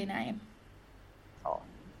 What a lovely name. Oh,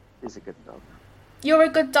 he's a good dog. You're a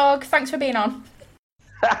good dog. Thanks for being on.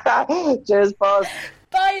 Cheers, boss.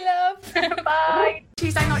 Bye, love. Bye.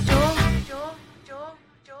 Tuesday night jaw.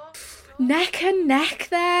 Neck and neck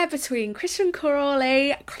there between Chris from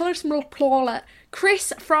Crawley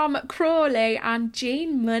and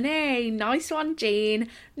Gene Money. Nice one, Gene.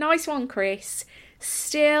 Nice one, Chris.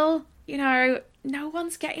 Still, no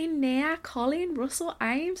one's getting near Colin Russell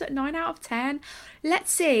Ames at 9 out of 10.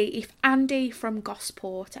 Let's see if Andy from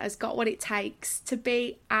Gosport has got what it takes to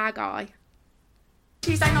be our guy.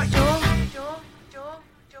 Tuesday night jaw.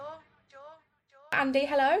 Andy,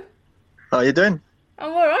 hello. How are you doing?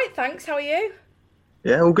 I'm all right, thanks. How are you?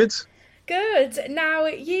 Yeah, all good. Good. Now,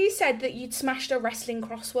 you said that you'd smashed a wrestling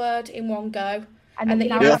crossword in one go, and that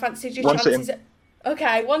you now fancied your chances at...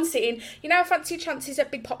 Okay, one sitting. You now fancy your chances at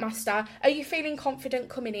Big Pop Master. Are you feeling confident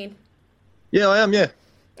coming in? Yeah, I am, yeah.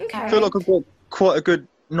 Okay. I feel like I've got quite a good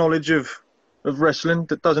knowledge of wrestling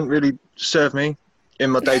that doesn't really serve me in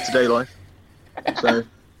my day-to-day life. So,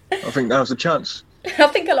 I think now's the chance. I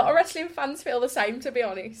think a lot of wrestling fans feel the same, to be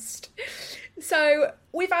honest. So,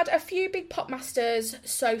 we've had a few Big Pop Masters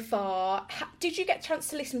so far. Did you get a chance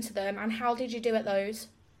to listen to them, and how did you do at those?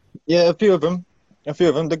 Yeah, a few of them.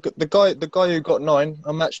 The guy who got 9,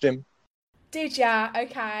 I matched him. Did ya?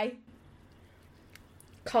 Okay.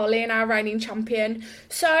 Colin, our reigning champion.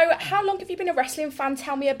 So, how long have you been a wrestling fan?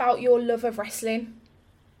 Tell me about your love of wrestling.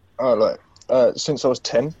 Oh, since I was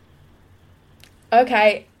 10.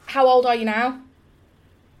 Okay. How old are you now?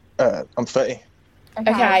 I'm 30.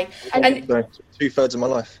 Okay. And 2/3 of my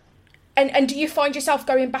life. And do you find yourself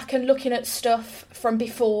going back and looking at stuff from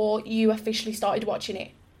before you officially started watching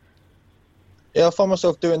it? Yeah, I find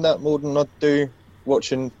myself doing that more than I do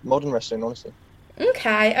watching modern wrestling, honestly.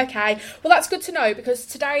 Okay. Well, that's good to know, because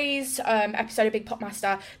today's episode of Big Pop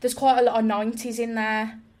Master, there's quite a lot of 90s in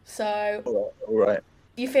there. So... All right.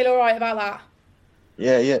 You feel all right about that?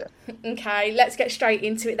 Yeah. Okay, let's get straight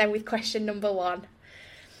into it then with question number 1.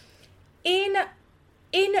 In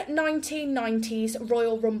 1990's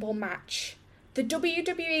Royal Rumble match, the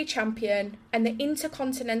WWE Champion and the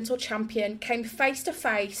Intercontinental Champion came face to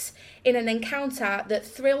face in an encounter that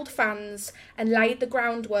thrilled fans and laid the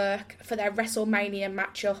groundwork for their WrestleMania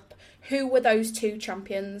matchup. Who were those two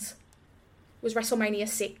champions? It was WrestleMania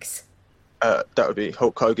 6. That would be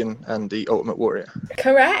Hulk Hogan and the Ultimate Warrior.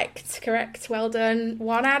 Correct. Well done.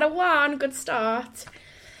 1 out of 1. Good start.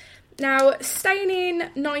 Now, staying in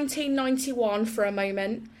 1991 for a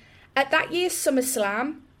moment, at that year's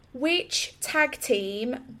SummerSlam, which tag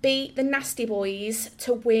team beat the Nasty Boys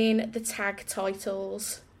to win the tag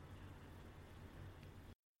titles?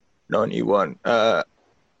 91.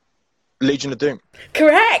 Legion of Doom.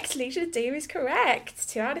 Correct. Legion of Doom is correct.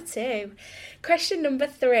 2 out of 2. Question number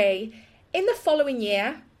 3. In the following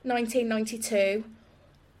year, 1992,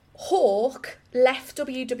 Hawk left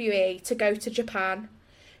WWE to go to Japan.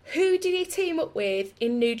 Who did he team up with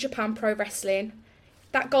in New Japan Pro Wrestling?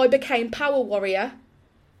 That guy became Power Warrior,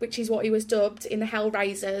 which is what he was dubbed in the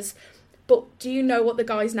Hellraisers. But do you know what the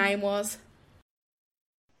guy's name was?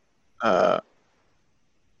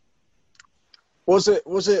 Was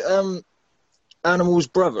it Animal's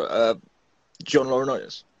brother, John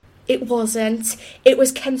Laurinaitis? It wasn't. It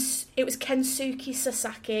was Kensuke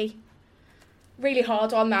Sasaki. Really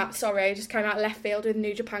hard on that. Sorry, I just came out left field with a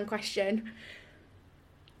New Japan question.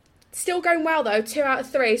 Still going well though, 2 out of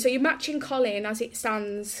 3. So you're matching Colin as it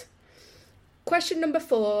stands. Question number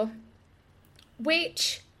 4.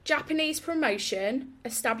 Which Japanese promotion,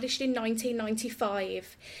 established in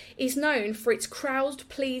 1995, is known for its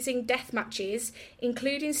crowd-pleasing death matches,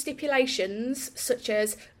 including stipulations such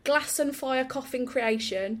as glass and fire coffin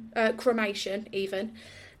cremation even,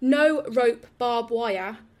 no rope barbed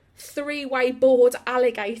wire, 3-way board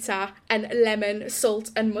alligator, and lemon, salt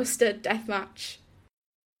and mustard death match?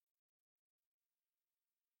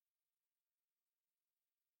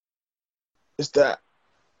 Is that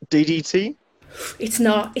DDT? It's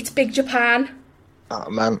not. It's Big Japan. Oh,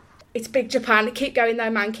 man. It's Big Japan. Keep going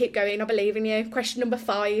though, man. Keep going. I believe in you. Question number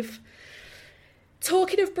 5.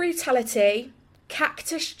 Talking of brutality,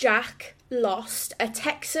 Cactus Jack lost a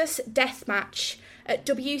Texas death match at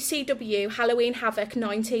WCW Halloween Havoc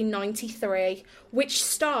 1993. Which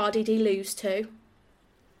star did he lose to?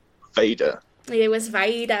 Vader. It was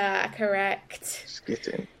Vader, correct.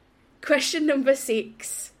 Skitting. Question number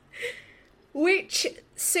 6. Which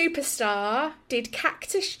superstar did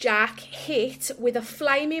Cactus Jack hit with a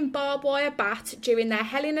flaming barbed wire bat during their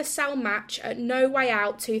Hell in a Cell match at No Way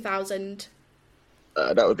Out 2000?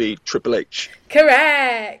 That would be Triple H.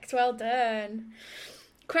 Correct. Well done.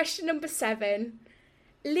 Question number 7.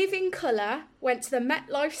 Living Colour went to the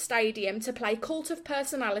MetLife Stadium to play Cult of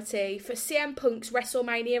Personality for CM Punk's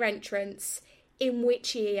WrestleMania entrance. In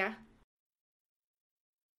which year?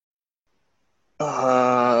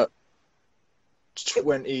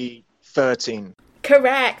 2013.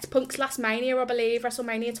 Correct. Punk's last Mania, I believe.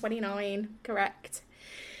 WrestleMania 29. Correct.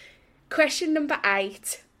 Question number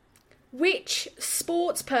 8. Which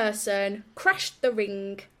sports person crashed the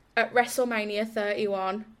ring at WrestleMania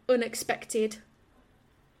 31? Unexpected.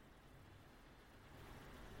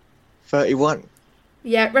 31.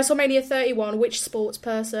 Yeah, WrestleMania 31. Which sports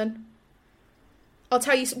person? I'll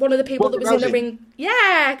tell you, one of the people that was in the ring.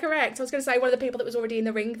 Yeah, correct. I was going to say one of the people that was already in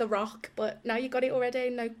the ring, The Rock, but now you got it already.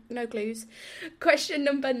 No clues. Question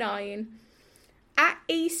number 9. At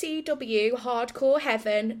ECW Hardcore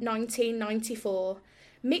Heaven 1994,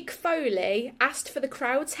 Mick Foley asked for the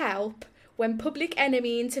crowd's help when Public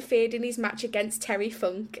Enemy interfered in his match against Terry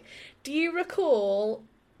Funk. Do you recall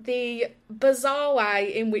the bizarre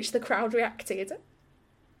way in which the crowd reacted?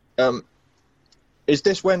 Is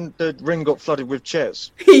this when the ring got flooded with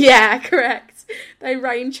chairs? Yeah, correct. They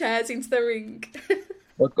rained chairs into the ring.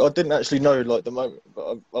 I didn't actually know like the moment,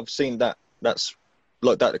 but I've seen that. That's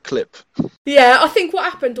like that a clip. Yeah, I think what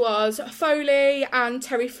happened was Foley and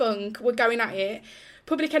Terry Funk were going at it.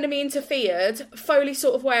 Public Enemy interfered. Foley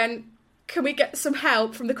sort of went, can we get some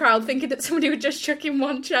help from the crowd, thinking that somebody would just chuck in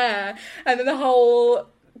one chair, and then the whole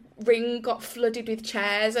ring got flooded with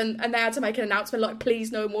chairs, and they had to make an announcement like,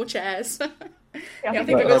 please no more chairs. Yeah, I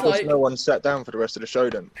think it was like... no one sat down for the rest of the show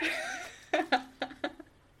then.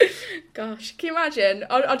 Gosh, can you imagine?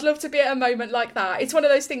 I'd love to be at a moment like that. It's one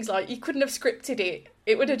of those things like, you couldn't have scripted it.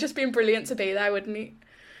 It would have just been brilliant to be there, wouldn't it?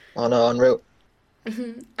 Oh no, unreal.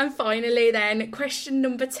 And finally then, question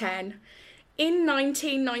number 10. In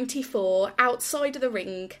 1994, outside of the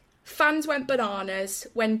ring, fans went bananas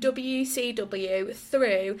when WCW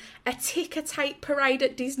threw a ticker tape parade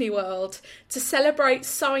at Disney World to celebrate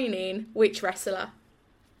signing which wrestler?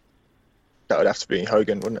 That would have to be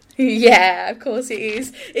Hogan, wouldn't it? Yeah, of course it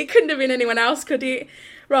is. It couldn't have been anyone else, could it?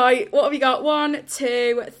 Right, what have you got? 1,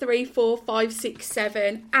 2, 3, 4, 5, 6,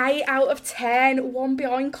 7. 8 out of 10. 1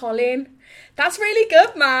 behind Colin. That's really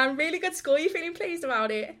good, man. Really good score. You feeling pleased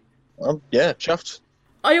about it? Yeah, chuffed.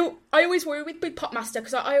 I always worry with Popmaster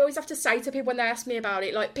because I always have to say to people when they ask me about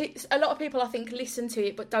it, like, a lot of people I think listen to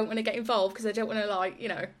it but don't want to get involved because they don't want to, like, you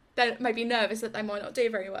know, they're maybe nervous that they might not do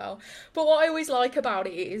very well. But what I always like about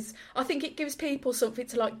it is I think it gives people something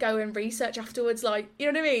to, like, go and research afterwards, like,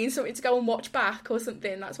 you know what I mean? Something to go and watch back or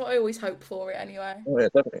something. That's what I always hope for it anyway. Oh, yeah,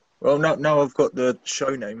 definitely. Well, now I've got the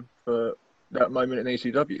show name for that moment in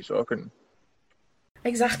ECW, so I can...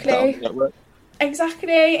 Exactly.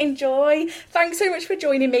 Exactly. Enjoy. Thanks so much for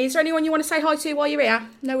joining me. Is there anyone you want to say hi to while you're here?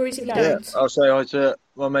 No worries if you don't. Yeah, I'll say hi to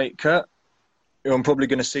my mate Kurt, who I'm probably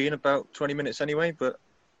going to see in about 20 minutes anyway, but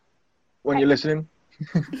when you're listening.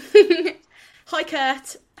 Hi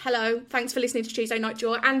Kurt. Hello. Thanks for listening to Tuesday Night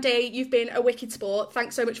Jaw. Andy, you've been a wicked sport.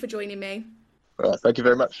 Thanks so much for joining me. Thank you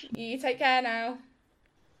very much. You take care now.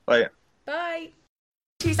 Bye. Bye.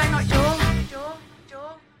 Tuesday Night Jaw.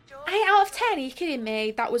 8 out of 10, are you kidding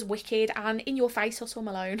me? That was wicked, and in your face, Hustle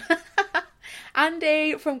Malone.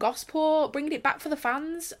 Andy from Gosport, bringing it back for the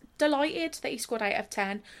fans. Delighted that he scored 8 out of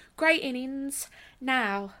 10. Great innings.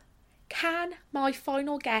 Now, can my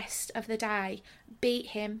final guest of the day beat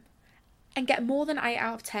him and get more than 8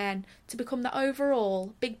 out of 10 to become the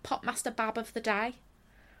overall Big Popmaster Bab of the day?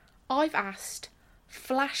 I've asked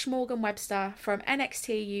Flash Morgan Webster from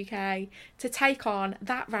NXT UK to take on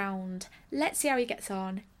that round. Let's see how he gets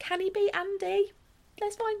on. Can he beat Andy?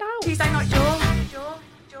 Let's find out. Tuesday Night Jaw.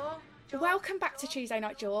 Welcome back to Tuesday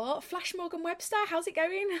Night Jaw. Flash Morgan Webster, how's it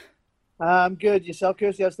going? Good. Yourself,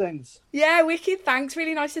 Kirsty? How's things? Yeah, wicked. Thanks.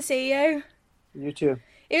 Really nice to see you. You too.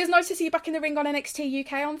 It was nice to see you back in the ring on NXT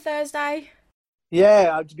UK on Thursday.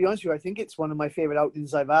 Yeah, to be honest with you, I think it's one of my favourite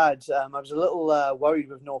outings I've had. I was a little worried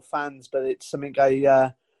with no fans, but it's something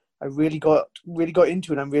I really got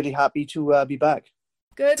into, and I'm really happy to be back.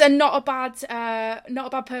 Good, and not a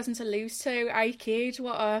bad person to lose to. Kid,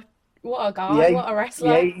 what a guy, yeah, what a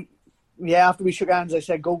wrestler. Yeah. After we shook hands, I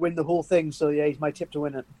said go win the whole thing. So yeah, he's my tip to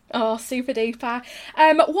win it. Oh, super duper.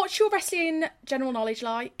 What's your wrestling general knowledge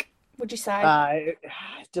like? Would you say?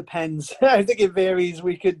 It depends. I think it varies.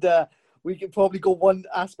 We could probably go one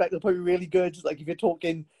aspect that's probably really good. Like if you're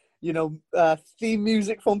talking, theme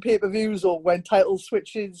music from pay-per-views or when title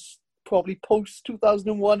switches probably post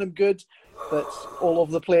 2001. I'm good, but all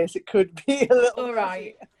over the place. It could be a little. All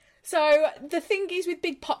right. So the thing is with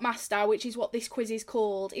Big Pop Master, which is what this quiz is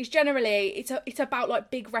called, is generally it's about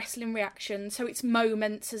like big wrestling reactions. So it's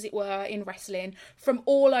moments, as it were, in wrestling from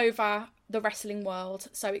all over the wrestling world.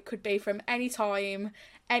 So it could be from any time,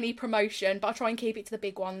 any promotion, but I try and keep it to the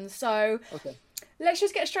big ones. So let's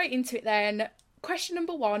just get straight into it then. Question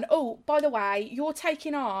number 1. Oh, by the way, you're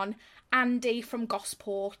taking on Andy from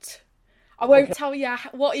Gosport. I won't tell you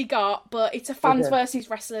what he got, but it's a fans versus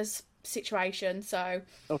wrestlers situation. So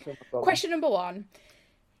question number 1.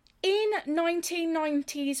 In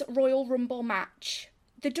 1990's Royal Rumble match,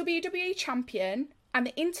 the WWE champion and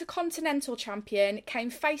the Intercontinental champion came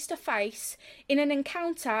face to face in an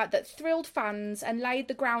encounter that thrilled fans and laid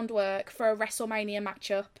the groundwork for a WrestleMania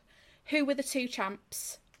matchup. Who were the two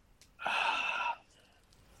champs?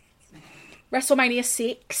 WrestleMania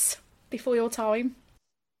 6, before your time.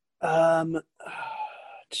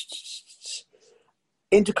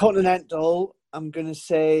 Intercontinental, I'm going to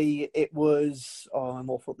say it was... Oh, I'm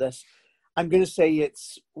awful at this. I'm going to say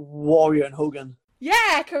it's Warrior and Hogan.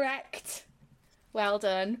 Yeah, correct. Well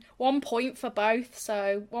done. 1 point for both,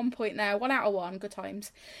 so 1 point there. 1 out of 1. Good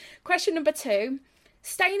times. Question number 2.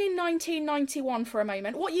 Staying in 1991 for a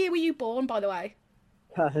moment. What year were you born, by the way?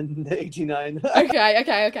 89.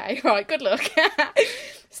 Okay. Right, good luck.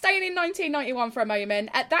 Staying in 1991 for a moment.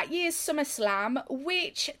 At that year's SummerSlam,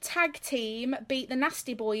 which tag team beat the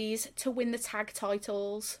Nasty Boys to win the tag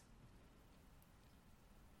titles?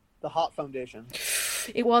 The Hart Foundation.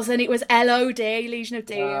 It wasn't. It was LOD, Legion of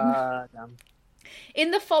Doom. Damn.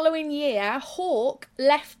 In the following year, Hawk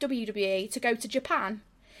left WWE to go to Japan.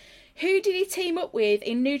 Who did he team up with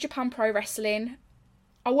in New Japan Pro Wrestling?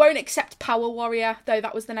 I won't accept Power Warrior, though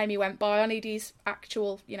that was the name he went by. I need his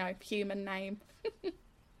actual, human name.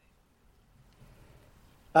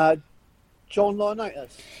 John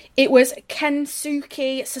Laurinaitis. It was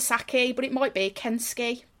Kensuke Sasaki, but it might be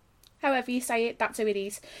Kensuke. However you say it, that's who it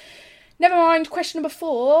is. Never mind, question number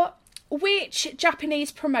 4. Which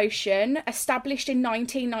Japanese promotion, established in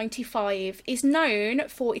 1995, is known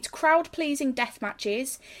for its crowd-pleasing death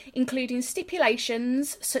matches, including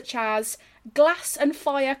stipulations such as glass and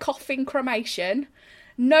fire coffin cremation,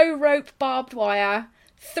 no rope barbed wire,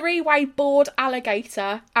 3-way board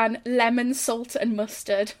alligator, and lemon, salt and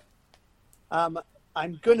mustard? I'm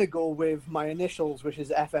going to go with my initials, which is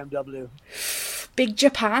FMW. Big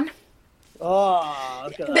Japan. Oh,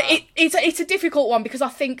 look at that. It's a difficult one because I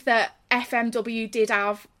think that FMW did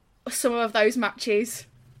have some of those matches,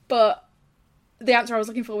 but the answer I was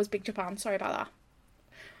looking for was Big Japan. Sorry about that.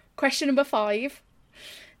 Question number 5.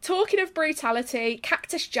 Talking of brutality,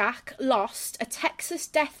 Cactus Jack lost a Texas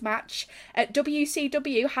death match at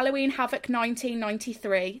WCW Halloween Havoc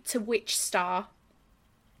 1993 to which star?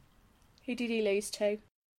 Who did he lose to?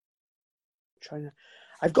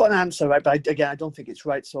 I've got an answer, right, but I don't think it's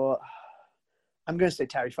right, so I'm going to say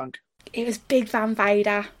Terry Funk. It was Big Van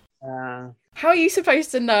Vader. How are you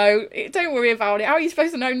supposed to know? Don't worry about it. How are you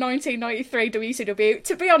supposed to know 1993 WCW?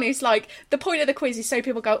 To be honest, the point of the quiz is so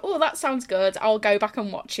people go, oh, that sounds good. I'll go back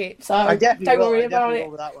and watch it. So don't worry about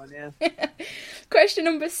it. That one, yeah. Question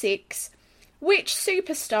number 6. Which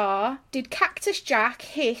superstar did Cactus Jack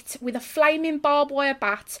hit with a flaming barbed wire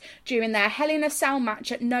bat during their Hell in a Cell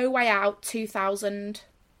match at No Way Out 2000?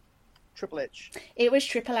 Triple H. It was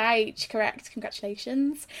Triple H, correct.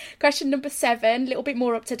 Congratulations. Question number 7, a little bit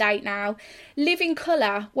more up to date now. Living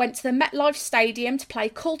Colour went to the MetLife Stadium to play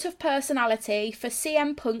Cult of Personality for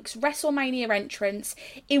CM Punk's WrestleMania entrance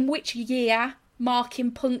in which year,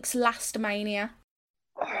 marking Punk's last Mania?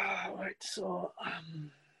 Right, so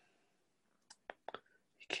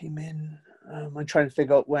he came in. I'm trying to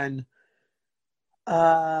figure out when.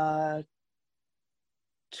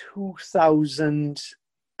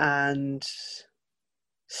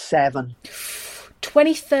 2007.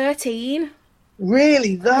 2013.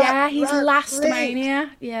 Really? Yeah, his last late?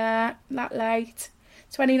 Mania. Yeah, that late.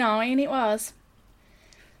 29 it was.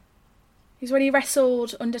 Is when he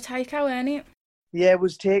wrestled Undertaker, weren't it? Yeah, it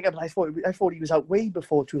was Taker, but I thought he was out way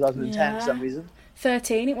before 2010 for some reason.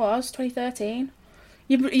 13 it was, 2013.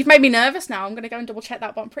 You've made me nervous now. I'm going to go and double check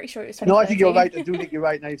that, but I'm pretty sure it was 2013. No, I think you're right. I do think you're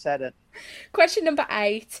right now you've said it. Question number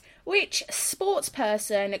 8. Which sports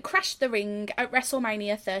person crashed the ring at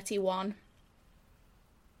WrestleMania 31?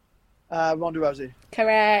 Ronda Rousey.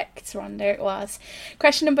 Correct, Ronda it was.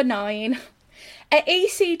 Question number 9. At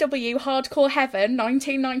ECW Hardcore Heaven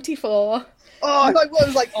 1994... Oh, I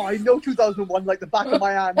was like, I know 2001 like the back of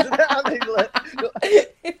my hand.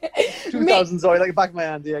 2000, sorry, like the back of my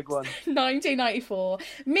hand, yeah, go on. 1994.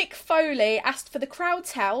 Mick Foley asked for the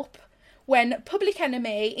crowd's help when Public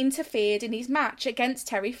Enemy interfered in his match against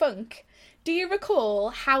Terry Funk. Do you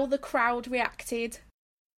recall how the crowd reacted?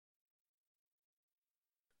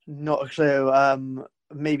 Not a clue.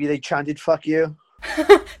 Maybe they chanted "fuck you."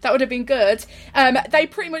 That would have been good. They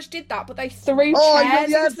pretty much did that, but they threw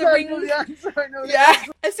chairs into the ring. Yeah.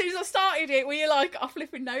 As soon as I started it, were you like, I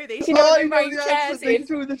flipping know this? You know, when they throw chairs in.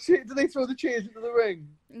 Did they throw the chairs into the ring?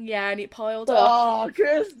 Yeah, and it piled up. Oh,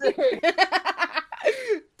 Kirsty!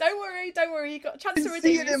 Don't worry. You got a chance to redeem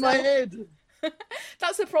see it yourself. in my head.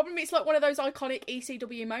 That's the problem. It's like one of those iconic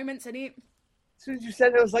ECW moments, isn't it? As soon as you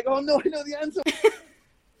said it, I was like, oh no, I know the answer.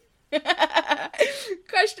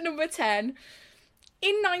 Question number 10.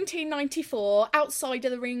 In 1994, outside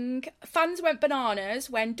of the ring, fans went bananas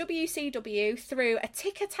when WCW threw a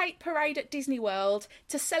ticker tape parade at Disney World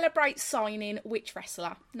to celebrate signing which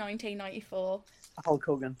wrestler? 1994. Hulk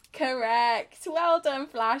Hogan. Correct. Well done,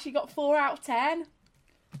 Flash. You got 4 out of 10.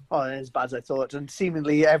 Oh, as bad as I thought. And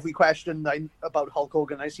seemingly every question about Hulk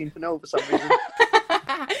Hogan I seem to know for some reason.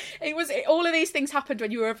 All of these things happened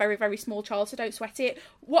when you were a very, very small child, so don't sweat it.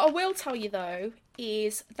 What I will tell you, though,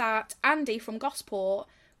 is that Andy from Gosport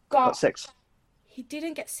got 6. He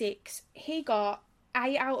didn't get 6. He got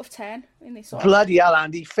 8 out of 10 in this one. Bloody hell,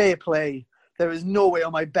 Andy. Fair play. There is no way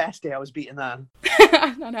on my best day I was beating that.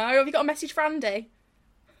 I know. Have you got a message for Andy?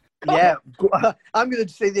 Yeah. I'm going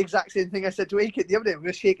to say the exact same thing I said to A-Kid the other day. I'm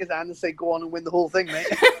going to shake his hand and say, go on and win the whole thing, mate.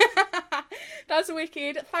 That's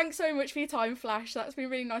wicked. Thanks so much for your time, Flash. That's been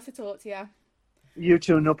really nice to talk to you. You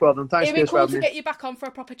too, no problem. Thanks for having me. It'll be cool to me. get you back on for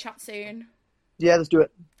a proper chat soon. Yeah, let's do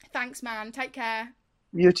it. Thanks, man. Take care.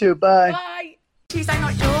 You too. Bye. Bye. Tuesday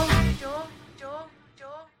Night Jaw.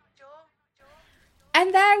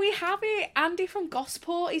 And there we have it. Andy from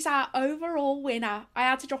Gosport is our overall winner. I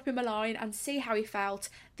had to drop him a line and see how he felt.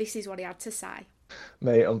 This is what he had to say.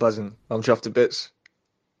 Mate, I'm buzzing. I'm chuffed to bits.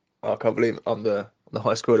 I can't believe I'm the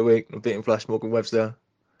high score of the week. I'm beating Flash Morgan Webster.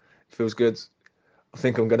 It feels good. I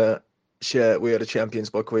think I'm going to share We Are the Champions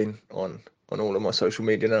by Queen on all of my social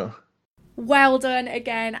media now. Well done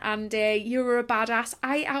again, Andy. You were a badass.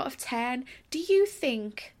 8 out of 10. Do you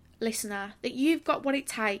think, listener, that you've got what it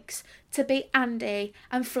takes to beat Andy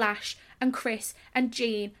and Flash and Chris and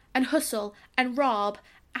Gene and Hustle and Rob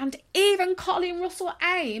and even Colin Russell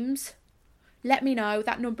Ames? Let me know.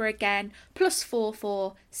 That number again,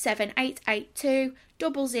 +44 7882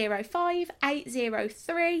 005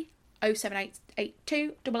 803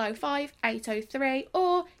 07882 005 803,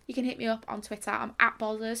 or you can hit me up on Twitter. I'm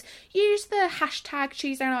 @Bozzers. Use the hashtag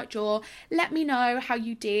Tuesday Night Jaw. Let me know how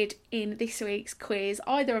you did in this week's quiz,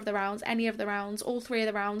 either of the rounds, any of the rounds, all 3 of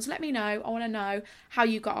the rounds. Let me know. I want to know how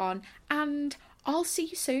you got on, and I'll see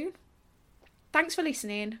you soon. Thanks for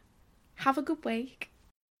listening. Have a good week.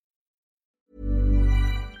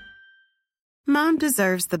 Mom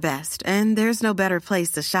deserves the best, and there's no better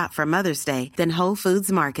place to shop for Mother's Day than Whole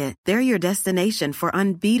Foods Market. They're your destination for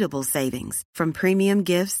unbeatable savings, from premium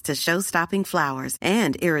gifts to show-stopping flowers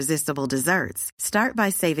and irresistible desserts. Start by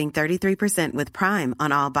saving 33% with Prime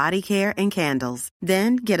on all body care and candles.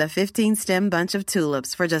 Then get a 15-stem bunch of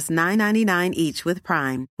tulips for just $9.99 each with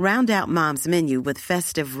Prime. Round out Mom's menu with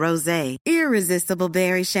festive rosé, irresistible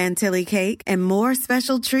berry chantilly cake, and more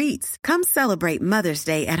special treats. Come celebrate Mother's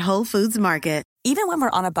Day at Whole Foods Market. Even when we're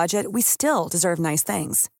on a budget, we still deserve nice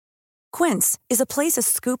things. Quince is a place to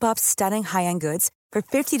scoop up stunning high-end goods for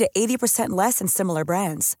 50 to 80% less than similar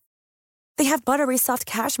brands. They have buttery soft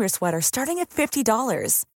cashmere sweaters starting at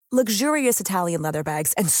 $50, luxurious Italian leather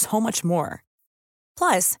bags, and so much more.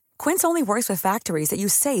 Plus, Quince only works with factories that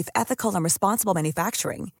use safe, ethical, and responsible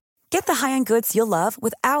manufacturing. Get the high-end goods you'll love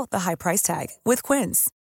without the high price tag with Quince.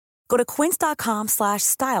 Go to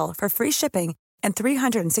quince.com/style for free shipping and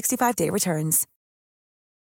 365-day returns.